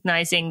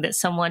recognizing that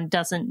someone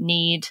doesn't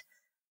need,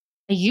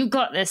 you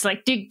got this,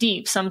 like dig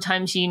deep.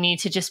 Sometimes you need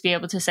to just be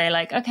able to say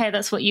like, okay,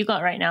 that's what you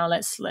got right now.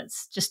 Let's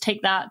just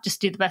take that,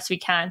 just do the best we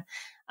can.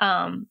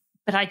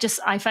 But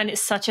I find it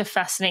such a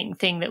fascinating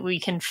thing that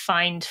we can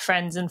find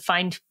friends and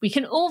we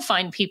can all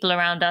find people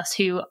around us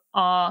who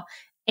are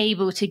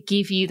able to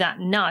give you that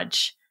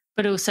nudge,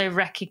 but also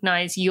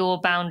recognize your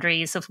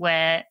boundaries of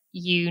where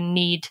you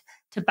need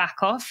to back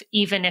off,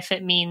 even if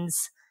it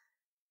means,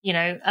 you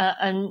know,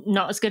 a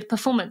not as good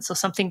performance or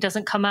something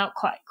doesn't come out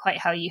quite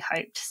how you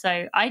hoped.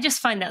 So I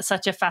just find that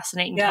such a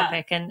fascinating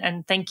topic,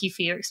 and thank you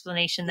for your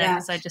explanation there.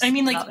 Because I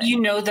mean, like, you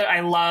know that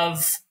I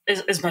love,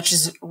 as much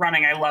as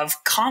running, I love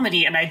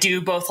comedy, and I do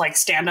both like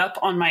stand up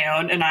on my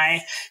own, and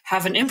I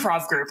have an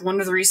improv group. One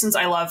of the reasons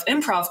I love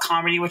improv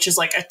comedy, which is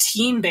like a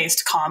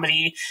team-based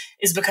comedy,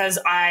 is because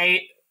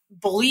I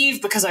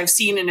believe, because I've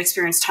seen and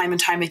experienced time and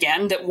time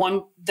again, that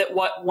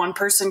what one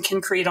person can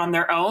create on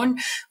their own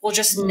will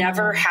just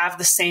never have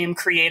the same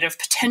creative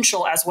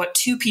potential as what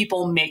two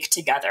people make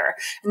together.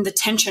 And the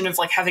tension of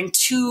like having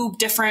two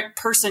different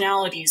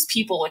personalities,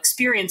 people,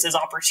 experiences,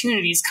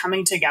 opportunities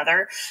coming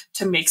together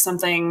to make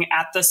something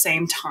at the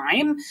same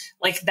time,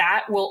 like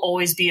that will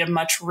always be a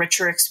much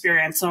richer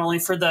experience, not only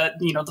for the,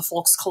 you know, the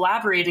folks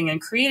collaborating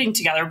and creating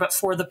together, but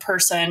for the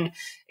person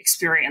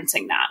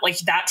experiencing that. Like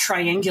that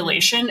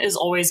triangulation is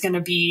always going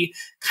to be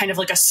kind of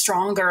like a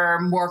stronger,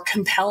 more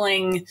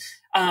compelling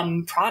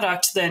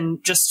product than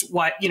just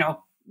what, you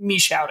know, me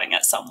shouting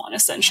at someone,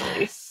 essentially.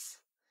 Yes.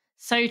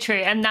 So true.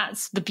 And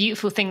that's the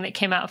beautiful thing that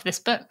came out of this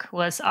book,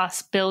 was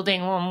us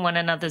building on one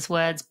another's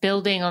words,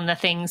 building on the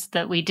things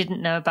that we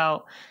didn't know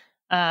about,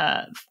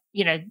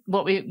 you know,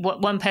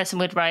 what one person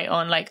would write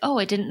on, like, oh,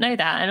 I didn't know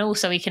that. And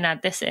also we can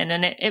add this in.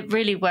 And it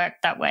really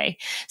worked that way.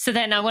 So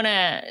then I want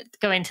to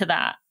go into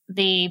that.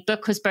 The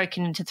book was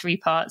broken into 3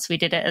 parts. We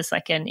did it as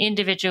like an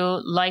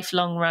individual,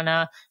 lifelong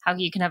runner, how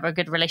you can have a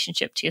good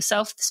relationship to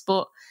yourself, the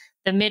sport.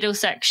 The middle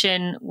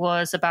section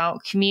was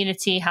about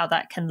community, how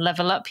that can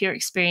level up your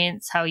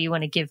experience, how you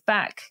want to give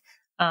back,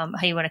 how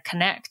you want to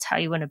connect, how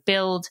you want to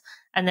build.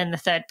 And then the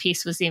third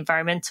piece was the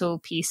environmental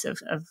piece of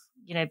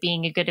you know,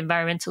 being a good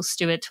environmental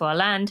steward to our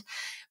land.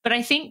 But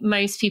I think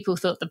most people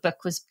thought the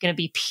book was going to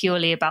be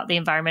purely about the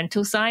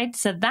environmental side.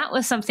 So that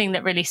was something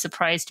that really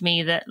surprised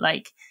me, that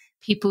like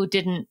people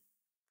didn't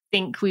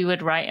think we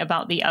would write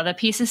about the other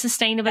piece of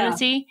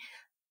sustainability.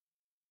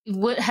 Yeah.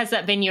 What has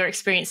that been your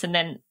experience? And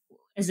then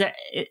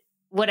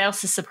what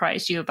else has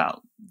surprised you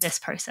about this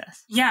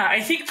process? Yeah,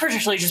 I think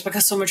particularly just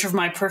because so much of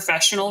my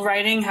professional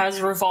writing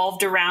has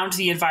revolved around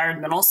the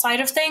environmental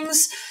side of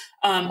things,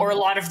 or a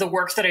lot of the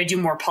work that I do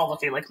more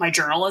publicly, like my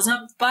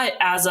journalism. But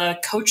as a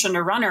coach and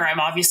a runner,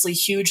 I'm obviously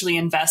hugely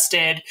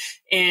invested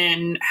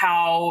in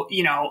how,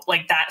 you know,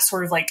 like that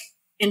sort of like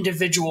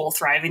individual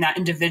thriving, that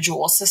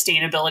individual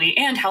sustainability,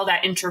 and how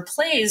that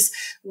interplays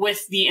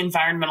with the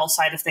environmental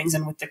side of things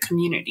and with the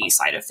community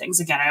side of things.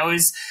 Again, I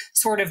always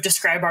sort of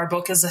describe our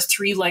book as a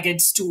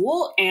 3-legged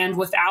stool, and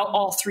without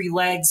all 3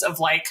 legs of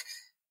like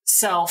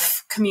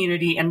self,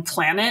 community, and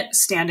planet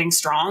standing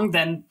strong,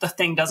 then the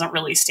thing doesn't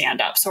really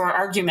stand up. So our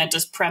argument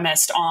is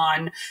premised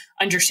on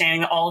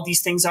understanding that all of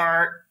these things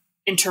are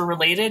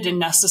interrelated and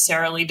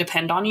necessarily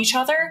depend on each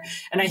other.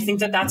 And I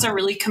think that that's a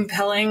really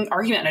compelling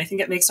argument. And I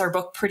think it makes our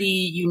book pretty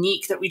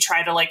unique, that we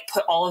try to like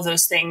put all of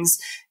those things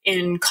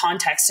in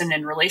context and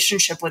in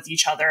relationship with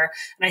each other.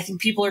 And I think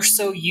people are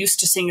so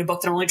used to seeing a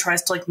book that only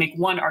tries to like make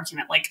one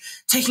argument, like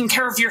taking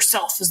care of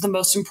yourself is the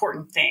most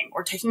important thing,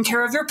 or taking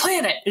care of your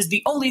planet is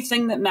the only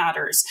thing that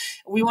matters.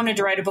 We wanted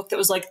to write a book that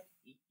was like,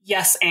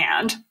 yes,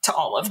 and to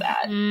all of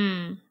that.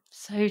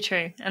 So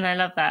true. And I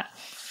love that.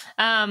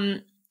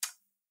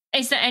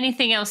 Is there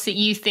anything else that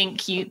you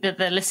think that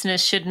the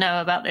listeners should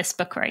know about this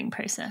book writing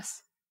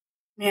process?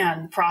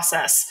 Man, the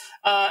process.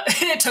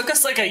 It took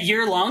us like a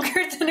year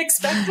longer than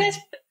expected.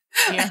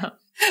 Yeah.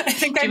 I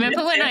think Do you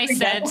remember when I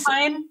said,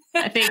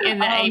 I think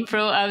in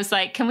April, I was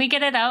like, can we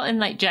get it out in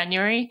like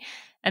January?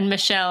 And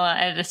Michelle, our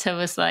editor,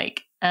 was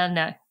like,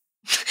 no.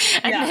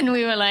 And then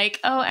we were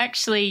like, oh,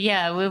 actually,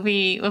 yeah, we'll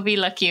be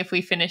lucky if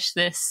we finish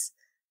this.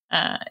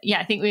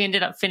 I think we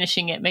ended up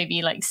finishing it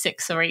maybe like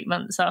 6 or 8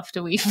 months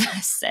after we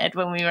first said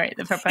when we wrote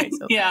the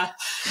proposal. Yeah.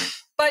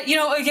 But, you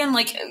know, again,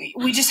 like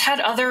we just had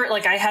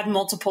I had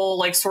multiple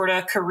like sort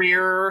of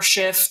career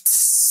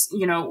shifts.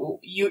 You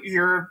know,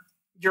 you're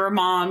a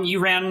mom, you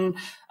ran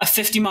a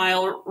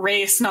 50-mile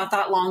race not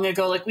that long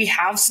ago. Like we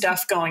have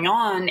stuff going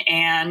on,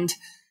 and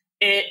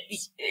it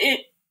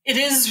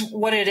is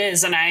what it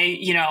is. And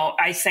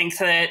I think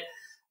that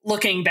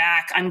looking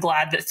back, I'm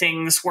glad that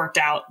things worked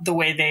out the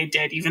way they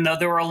did, even though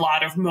there were a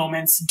lot of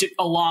moments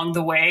along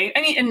the way.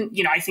 I mean, and,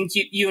 you know, I think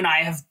you and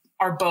I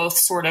are both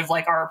sort of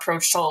like, our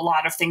approach to a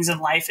lot of things in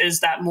life is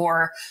that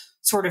more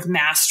sort of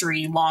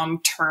mastery,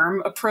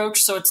 long-term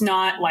approach. So it's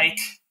not like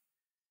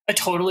a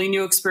totally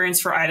new experience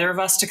for either of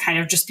us to kind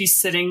of just be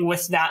sitting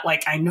with that,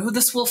 like, I know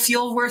this will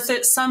feel worth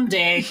it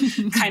someday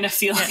kind of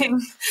feeling.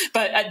 Yeah.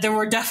 But there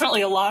were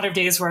definitely a lot of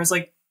days where I was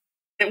like,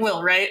 it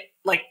will, right?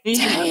 Like, this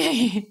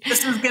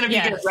is going to be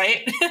good,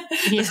 right?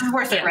 This is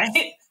worth it,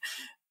 right?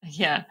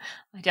 Yeah,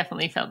 I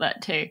definitely felt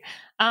that too.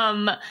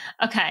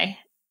 Okay.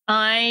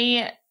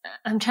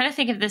 I'm trying to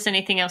think if there's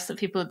anything else that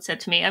people had said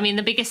to me. I mean,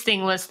 the biggest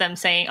thing was them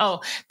saying,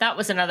 oh, that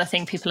was another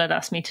thing people had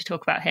asked me to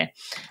talk about here.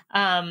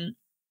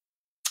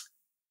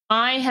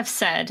 I have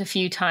said a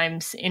few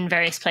times in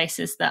various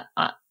places that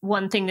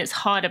one thing that's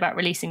hard about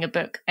releasing a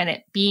book and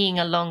it being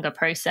a longer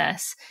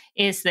process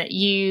is that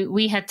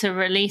we had to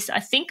release, I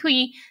think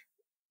we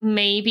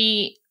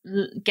maybe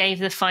gave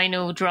the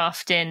final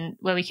draft in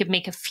where we could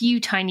make a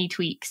few tiny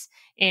tweaks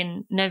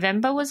in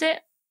November, was it?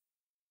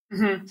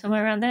 Mm-hmm.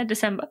 Somewhere around there,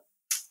 December.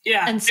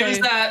 Yeah. And so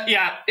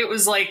it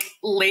was like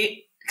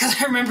late, because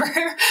I remember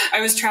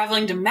I was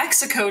traveling to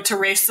Mexico to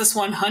race this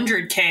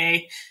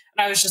 100K.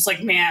 I was just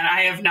like, man,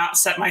 I have not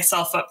set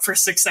myself up for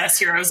success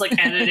here. I was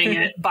like editing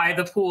it by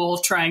the pool,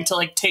 trying to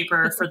like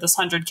taper for this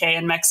 100K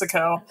in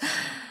Mexico.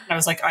 And I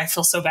was like, I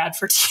feel so bad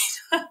for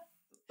Tina.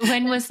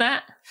 When was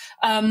that?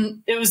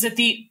 It was at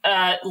the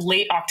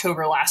late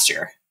October last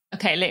year.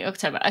 Okay, late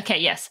October. Okay,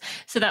 yes.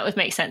 So that would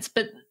make sense.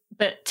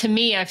 But to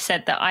me, I've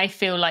said that I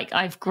feel like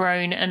I've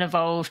grown and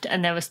evolved,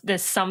 and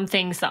there's some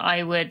things that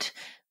I would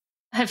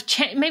have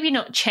maybe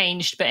not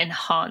changed, but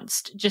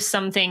enhanced. Just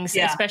some things,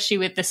 especially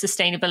with the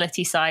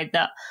sustainability side,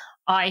 that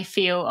I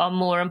feel are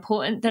more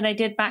important than I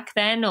did back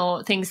then,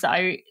 or things that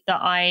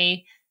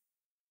I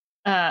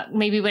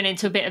maybe went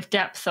into a bit of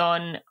depth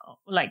on,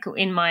 like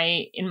in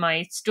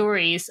my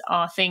stories,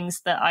 are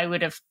things that I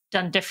would have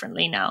done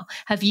differently now.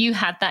 Have you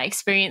had that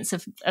experience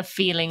of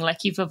feeling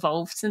like you've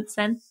evolved since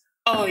then?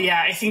 Oh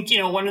yeah, I think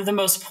one of the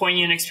most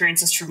poignant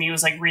experiences for me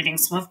was like reading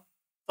some of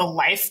the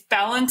life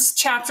balance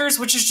chapters,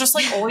 which is just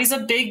like always a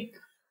big,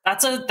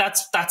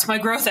 that's my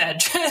growth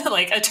edge,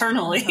 like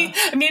eternally.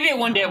 Maybe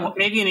one day,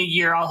 maybe in a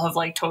year, I'll have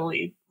like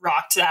totally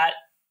rocked that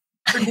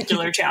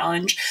particular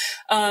challenge.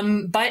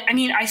 But I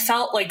mean, I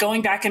felt like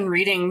going back and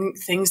reading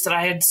things that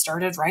I had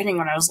started writing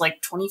when I was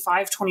like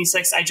 25,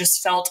 26, I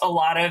just felt a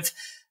lot of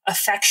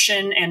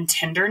affection and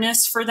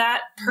tenderness for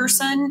that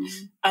person.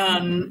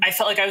 I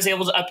felt like I was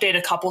able to update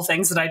a couple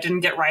things that I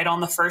didn't get right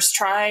on the first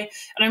try.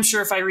 And I'm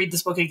sure if I read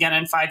this book again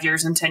in 5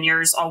 years and 10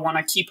 years, I'll want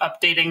to keep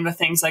updating the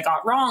things I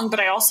got wrong.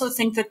 But I also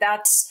think that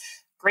that's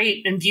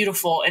great and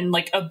beautiful. And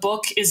like a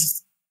book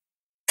is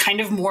kind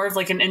of more of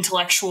like an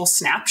intellectual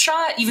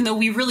snapshot, even though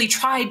we really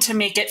tried to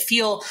make it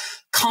feel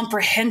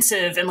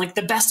comprehensive and like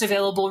the best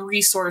available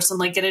resource and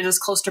like get it as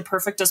close to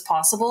perfect as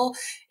possible.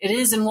 It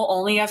is and will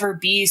only ever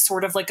be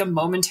sort of like a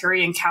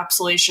momentary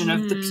encapsulation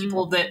of the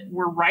people that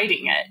were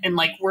writing it. And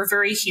like, we're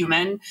very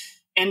human,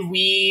 and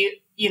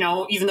we,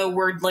 even though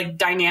we're like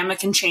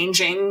dynamic and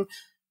changing,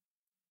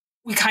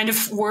 we kind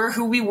of were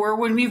who we were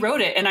when we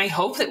wrote it. And I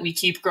hope that we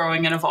keep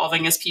growing and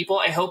evolving as people.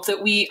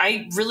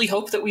 I really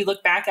hope that we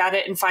look back at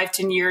it in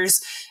 5-10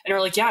 years and are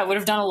like, yeah, I would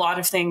have done a lot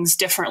of things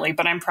differently,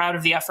 but I'm proud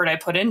of the effort I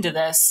put into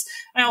this.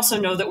 I also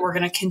know that we're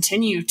going to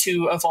continue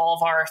to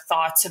evolve our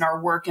thoughts and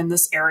our work in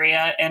this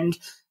area and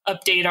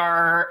update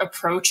our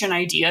approach and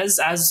ideas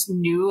as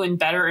new and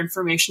better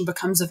information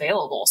becomes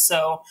available.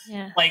 So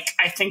I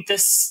think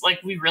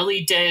we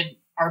really did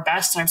our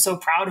best, and I'm so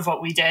proud of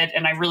what we did.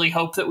 And I really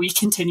hope that we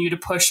continue to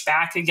push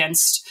back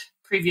against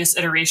previous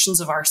iterations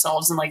of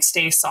ourselves and like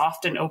stay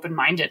soft and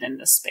open-minded in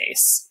this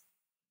space.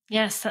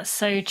 Yes, that's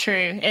so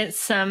true. It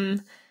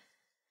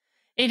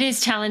is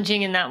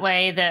challenging in that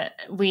way that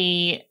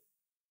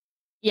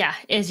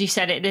as you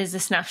said, it is a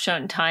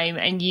snapshot in time,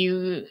 and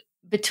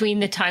between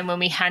the time when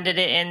we handed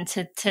it in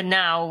to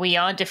now, we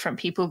are different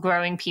people,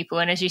 growing people.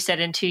 And as you said,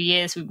 in 2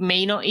 years, we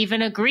may not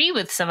even agree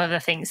with some of the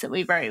things that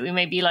we wrote. We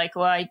may be like,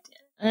 well, I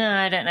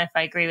don't know if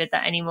I agree with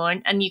that anymore.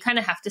 And you kind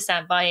of have to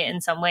stand by it in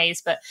some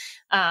ways, but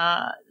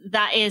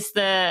that is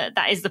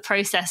the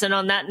process. And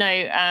on that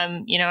note,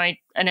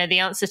 I know the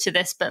answer to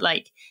this, but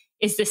like,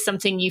 is this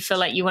something you feel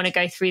like you want to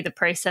go through the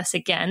process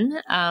again?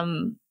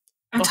 I'm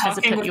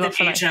talking with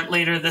an agent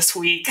later this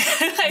week.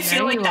 I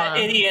feel like that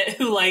idiot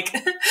who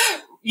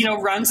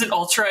runs an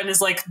ultra and is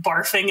like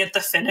barfing at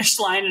the finish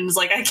line and is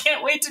like, I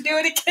can't wait to do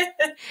it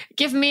again.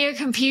 Give me a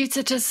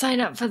computer to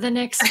sign up for the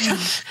next one.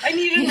 I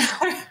need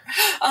another.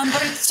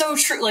 But it's so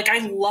true. Like,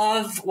 I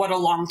love what a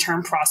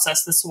long-term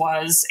process this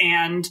was.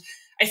 And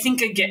I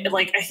think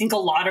I think a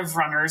lot of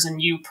runners,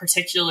 and you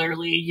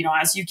particularly,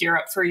 as you gear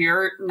up for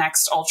your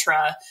next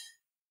ultra,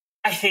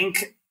 I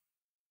think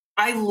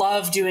I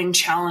love doing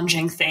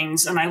challenging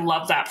things, and I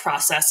love that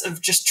process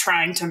of just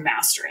trying to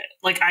master it.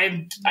 Like,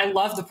 I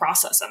love the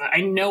process of it.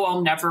 I know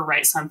I'll never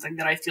write something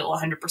that I feel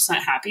 100%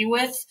 happy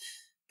with,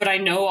 but I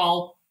know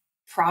I'll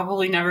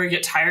probably never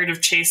get tired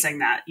of chasing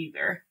that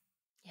either.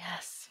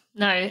 Yes.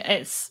 No,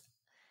 it's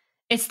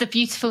it's the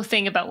beautiful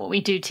thing about what we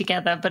do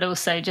together, but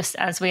also just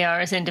as we are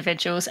as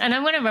individuals. And I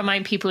want to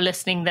remind people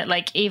listening that,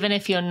 like, even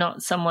if you're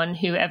not someone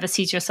who ever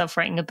sees yourself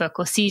writing a book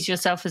or sees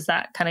yourself as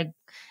that kind of,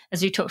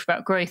 as we talked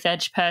about, growth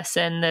edge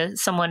person,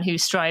 someone who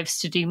strives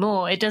to do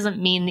more, it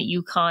doesn't mean that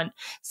you can't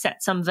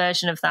set some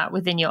version of that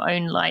within your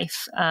own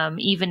life,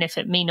 even if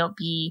it may not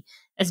be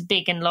as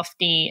big and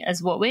lofty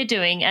as what we're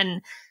doing.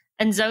 And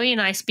Zoe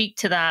and I speak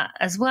to that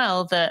as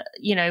well, that,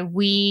 you know,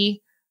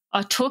 we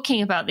are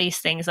talking about these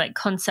things, like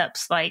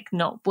concepts like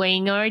not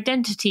weighing your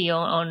identity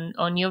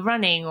on your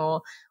running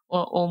or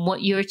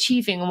what you're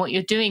achieving and what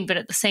you're doing. But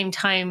at the same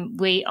time,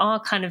 we are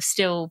kind of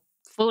still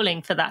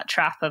falling for that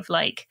trap of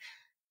like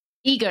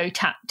ego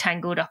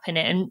tangled up in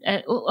it.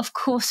 And of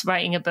course,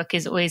 writing a book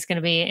is always going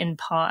to be in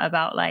part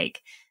about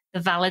like the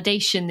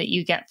validation that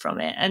you get from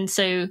it. And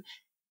so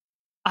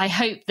I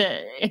hope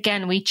that,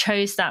 again, we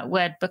chose that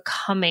word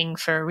becoming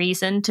for a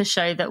reason, to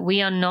show that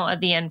we are not at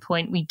the end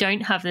point. We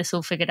don't have this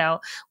all figured out.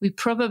 We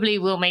probably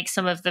will make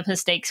some of the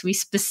mistakes we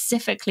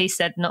specifically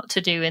said not to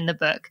do in the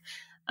book.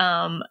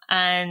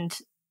 And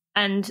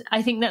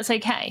I think that's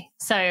okay.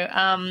 So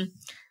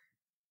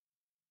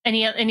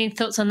any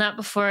thoughts on that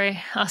before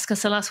I ask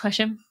us the last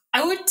question?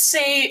 I would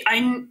say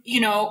I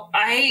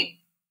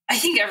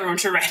think everyone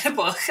should write a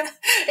book.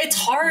 It's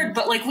hard,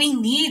 but like we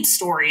need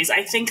stories.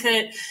 I think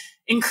that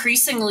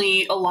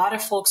increasingly a lot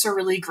of folks are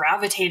really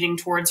gravitating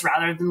towards,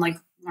 rather than like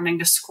wanting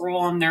to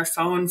scroll on their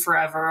phone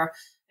forever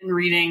and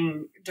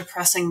reading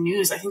depressing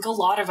news, I think a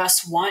lot of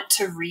us want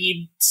to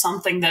read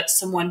something that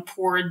someone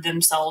poured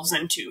themselves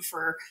into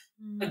for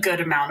a good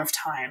amount of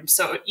time.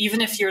 So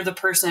even if you're the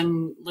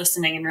person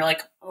listening and you're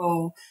like,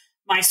 oh,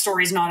 my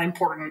story's not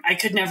important, I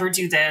could never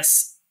do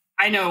this.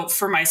 I know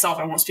for myself,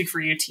 I won't speak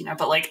for you, Tina,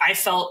 but like I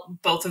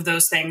felt both of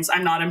those things.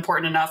 I'm not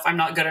important enough. I'm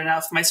not good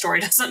enough. My story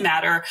doesn't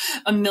matter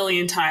a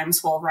million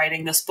times while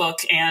writing this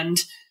book. And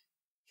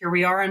here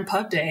we are on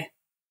pub day.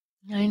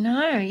 I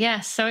know.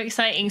 Yes. So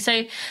exciting.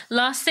 So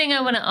last thing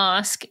I want to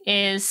ask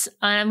is,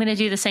 I'm going to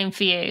do the same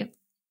for you.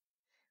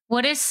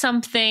 What is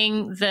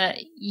something that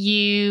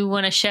you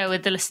want to share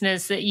with the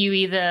listeners that you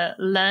either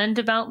learned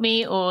about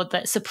me or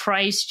that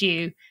surprised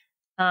you,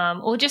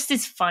 or just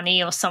is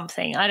funny or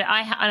something?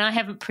 I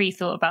haven't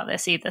pre-thought about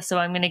this either, so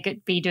I'm going to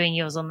be doing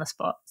yours on the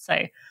spot. So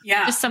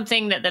yeah, just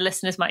something that the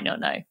listeners might not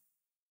know.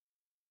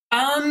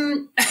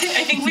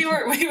 I think we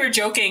were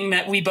joking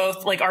that we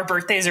both, like, our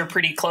birthdays are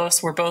pretty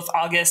close. We're both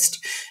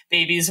August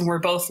babies and we're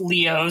both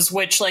Leos,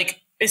 which, like,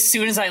 as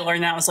soon as I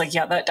learned that, I was like,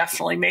 yeah, that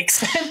definitely makes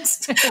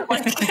sense.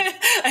 Like,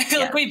 I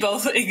feel like we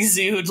both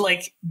exude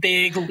like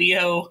big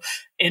Leo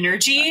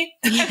energy.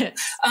 Yes.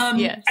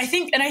 Yes. I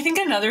think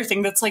another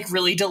thing that's like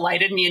really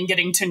delighted me in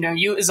getting to know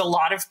you is a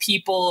lot of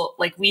people,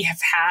 like, we have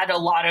had a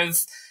lot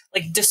of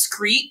like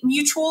discrete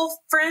mutual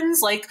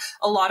friends, like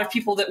a lot of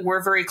people that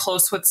we're very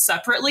close with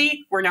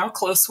separately, we're now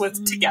close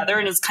with together.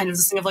 And it's kind of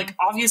this thing of like,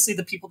 obviously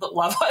the people that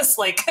love us,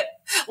 like,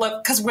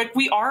 because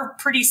we are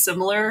pretty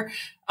similar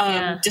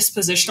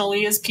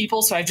dispositionally as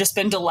people. So I've just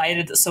been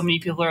delighted that so many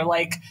people are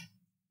like,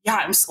 yeah,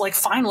 I'm like,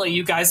 finally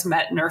you guys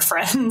met and are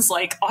friends.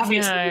 Like,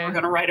 obviously we were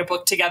going to write a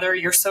book together.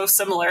 You're so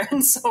similar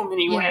in so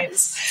many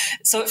ways.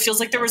 So it feels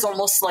like there was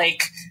almost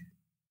like,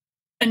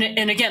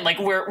 and again, like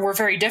we're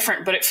very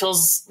different, but it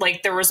feels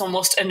like there was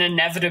almost an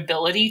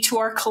inevitability to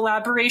our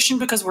collaboration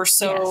because we're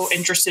so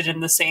interested in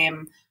the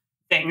same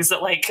things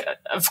that, like,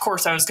 of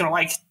course I was going to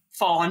like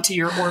fall into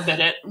your orbit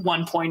at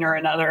one point or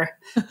another.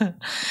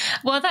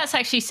 Well, that's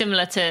actually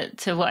similar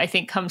to what I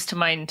think comes to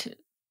mind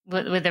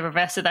with the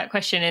reverse of that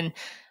question. And,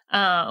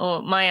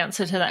 or my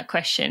answer to that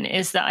question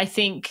is that I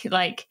think,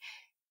 like,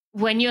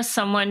 when you're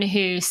someone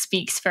who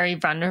speaks very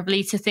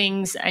vulnerably to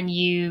things and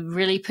you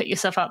really put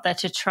yourself out there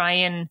to try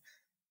and,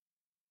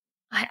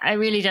 I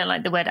really don't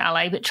like the word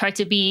ally, but try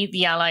to be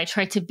the ally,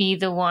 try to be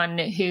the one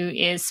who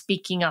is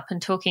speaking up and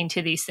talking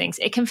to these things.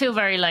 It can feel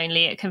very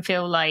lonely. It can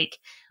feel like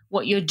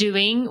what you're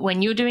doing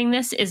when you're doing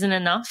this isn't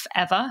enough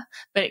ever,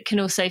 but it can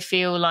also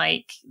feel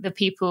like the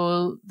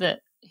people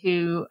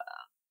who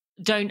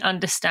don't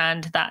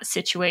understand that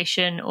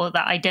situation or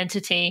that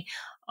identity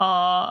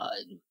are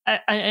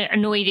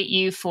annoyed at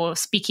you for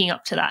speaking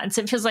up to that. And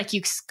so it feels like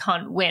you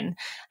can't win.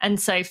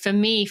 And so for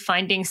me,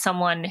 finding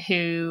someone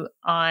who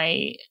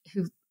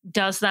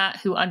does that,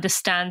 who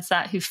understands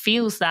that, who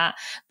feels that,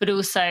 but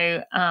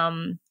also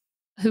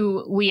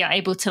who we are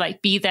able to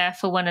like be there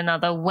for one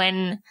another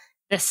when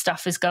this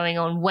stuff is going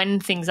on, when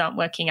things aren't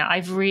working out.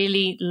 I've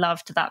really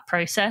loved that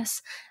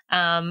process.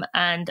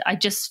 And I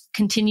just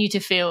continue to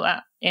feel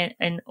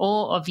in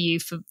awe of you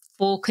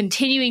for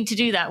continuing to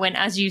do that when,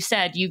 as you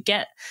said, you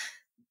get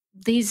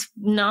these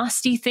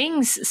nasty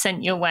things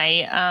sent your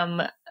way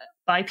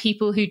by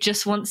people who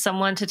just want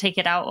someone to take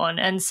it out on.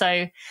 And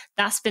so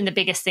that's been the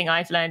biggest thing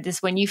I've learned,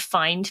 is when you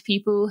find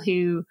people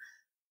who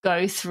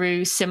go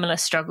through similar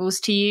struggles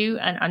to you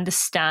and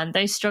understand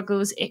those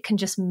struggles, it can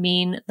just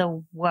mean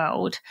the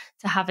world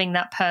to having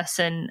that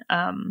person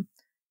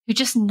who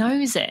just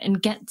knows it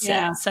and gets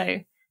it. So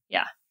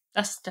yeah,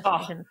 that's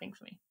definitely been the thing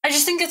for me. I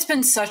just think it's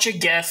been such a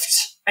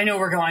gift. I know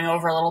we're going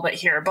over a little bit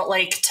here, but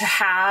like to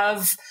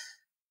have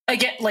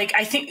again, like,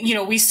 I think, you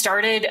know, we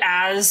started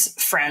as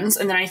friends,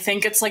 and then I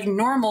think it's like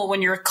normal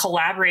when you're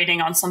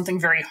collaborating on something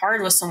very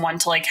hard with someone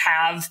to like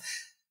have,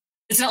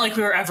 it's not like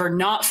we were ever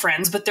not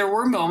friends, but there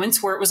were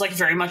moments where it was like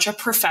very much a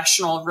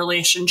professional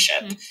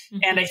relationship. Mm-hmm.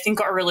 And I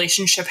think our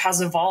relationship has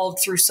evolved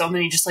through so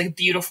many just like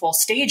beautiful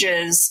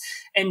stages.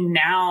 And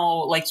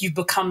now like you've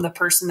become the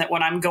person that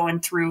when I'm going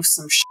through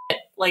some shit,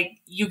 like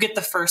you get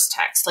the first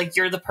text, like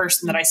you're the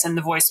person that I send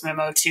the voice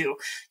memo to.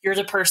 You're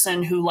the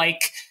person who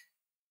like,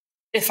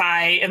 if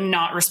I am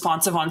not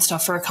responsive on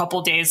stuff for a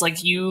couple days,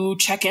 like you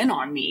check in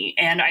on me.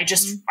 And I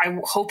just, I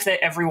hope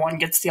that everyone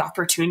gets the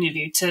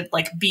opportunity to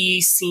like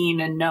be seen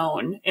and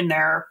known in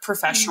their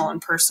professional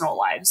and personal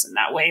lives. And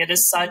that way it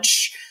is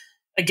such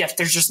a gift.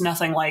 There's just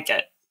nothing like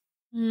it.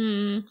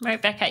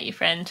 Right back at you,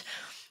 friend.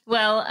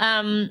 Well,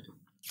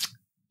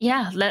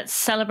 yeah, let's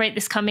celebrate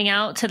this coming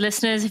out to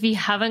listeners. If you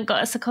haven't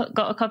got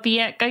a copy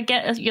yet, go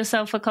get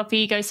yourself a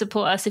copy. Go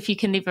support us. If you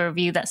can leave a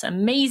review, that's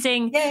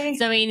amazing. Yay.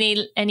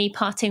 Zoe, any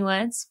parting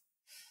words?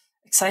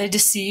 Excited to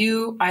see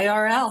you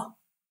IRL.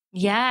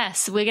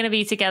 Yes, we're going to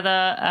be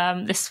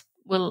together.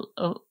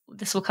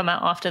 This will come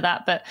out after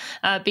that, but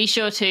be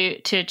sure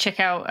to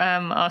check out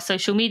our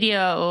social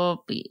media,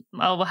 or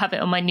I'll have it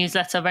on my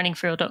newsletter,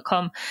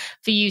 runningforreal.com,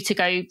 for you to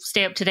go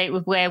stay up to date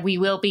with where we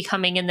will be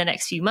coming in the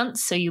next few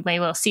months. So you may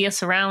well see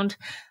us around.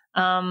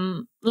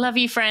 Love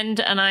you, friend,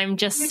 and I'm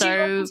just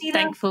so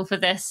thankful for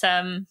this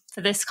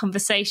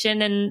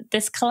conversation and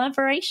this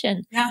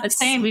collaboration. Yeah,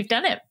 same. We've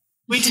done it.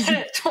 We did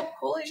it.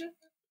 Holy shit.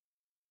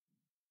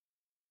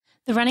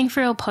 The Running for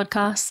Real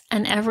podcast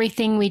and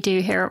everything we do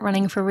here at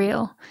Running for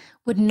Real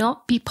would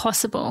not be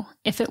possible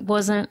if it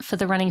wasn't for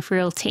the Running for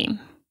Real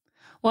team.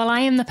 While I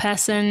am the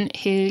person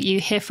who you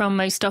hear from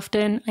most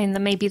often and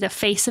maybe the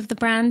face of the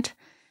brand,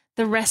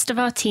 the rest of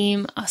our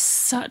team are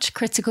such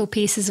critical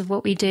pieces of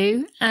what we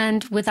do.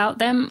 And without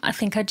them, I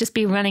think I'd just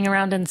be running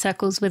around in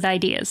circles with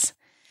ideas.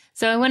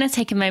 So I want to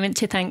take a moment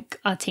to thank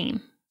our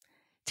team.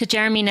 To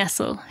Jeremy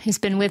Nessel, who's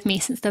been with me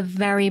since the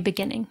very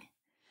beginning.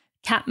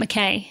 Kat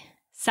McKay,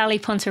 Sally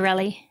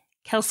Pontarelli,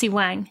 Kelsey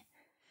Wang,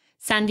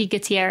 Sandy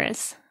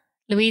Gutierrez,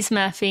 Louise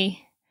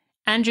Murphy,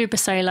 Andrew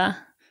Basola,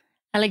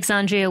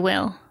 Alexandria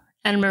Will,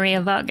 and Maria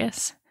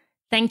Vargas.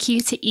 Thank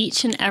you to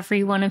each and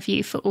every one of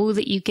you for all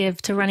that you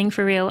give to Running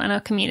for Real and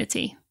our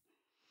community.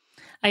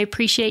 I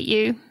appreciate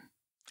you,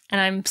 and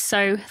I'm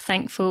so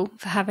thankful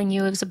for having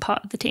you as a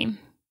part of the team.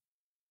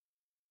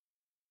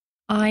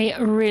 I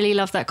really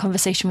loved that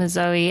conversation with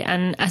Zoe,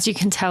 and as you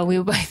can tell, we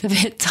were both a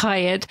bit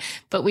tired,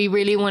 but we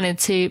really wanted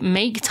to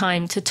make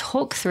time to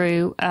talk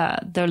through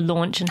the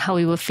launch and how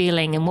we were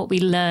feeling and what we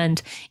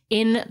learned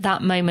in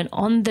that moment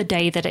on the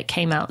day that it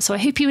came out. So I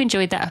hope you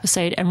enjoyed that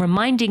episode, and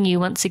reminding you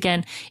once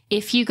again,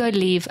 if you go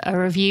leave a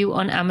review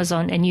on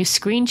Amazon and you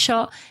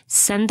screenshot,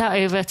 send that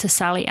over to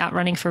Sally at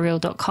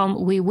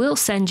runningforreal.com. We will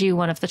send you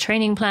one of the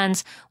training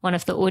plans, one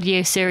of the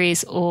audio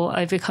series, or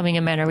Overcoming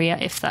Amenorrhea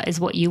if that is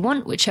what you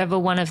want, whichever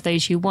one of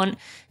those you want.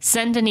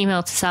 Send an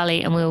email to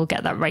Sally and we will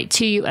get that right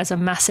to you as a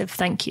massive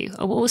thank you.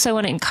 I also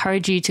want to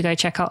encourage you to go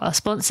check out our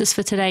sponsors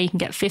for today. You can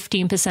get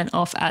 15%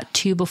 off at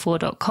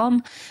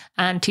tobefore.com,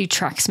 and to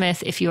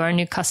Tracksmith, if you are a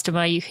new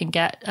customer, you can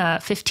get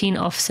 15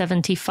 off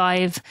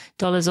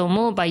 $75 or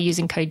more by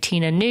using code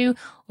TINANEW.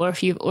 Or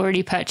if you've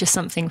already purchased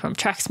something from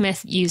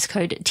Tracksmith, use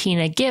code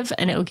TINAGIVE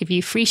and it will give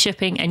you free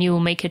shipping, and you will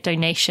make a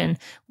donation.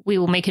 We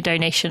will make a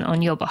donation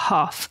on your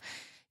behalf.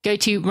 Go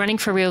to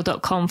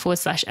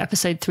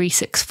runningforreal.com/episode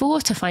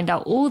 364 to find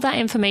out all that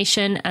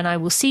information, and I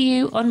will see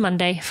you on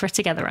Monday for a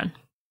Together Run.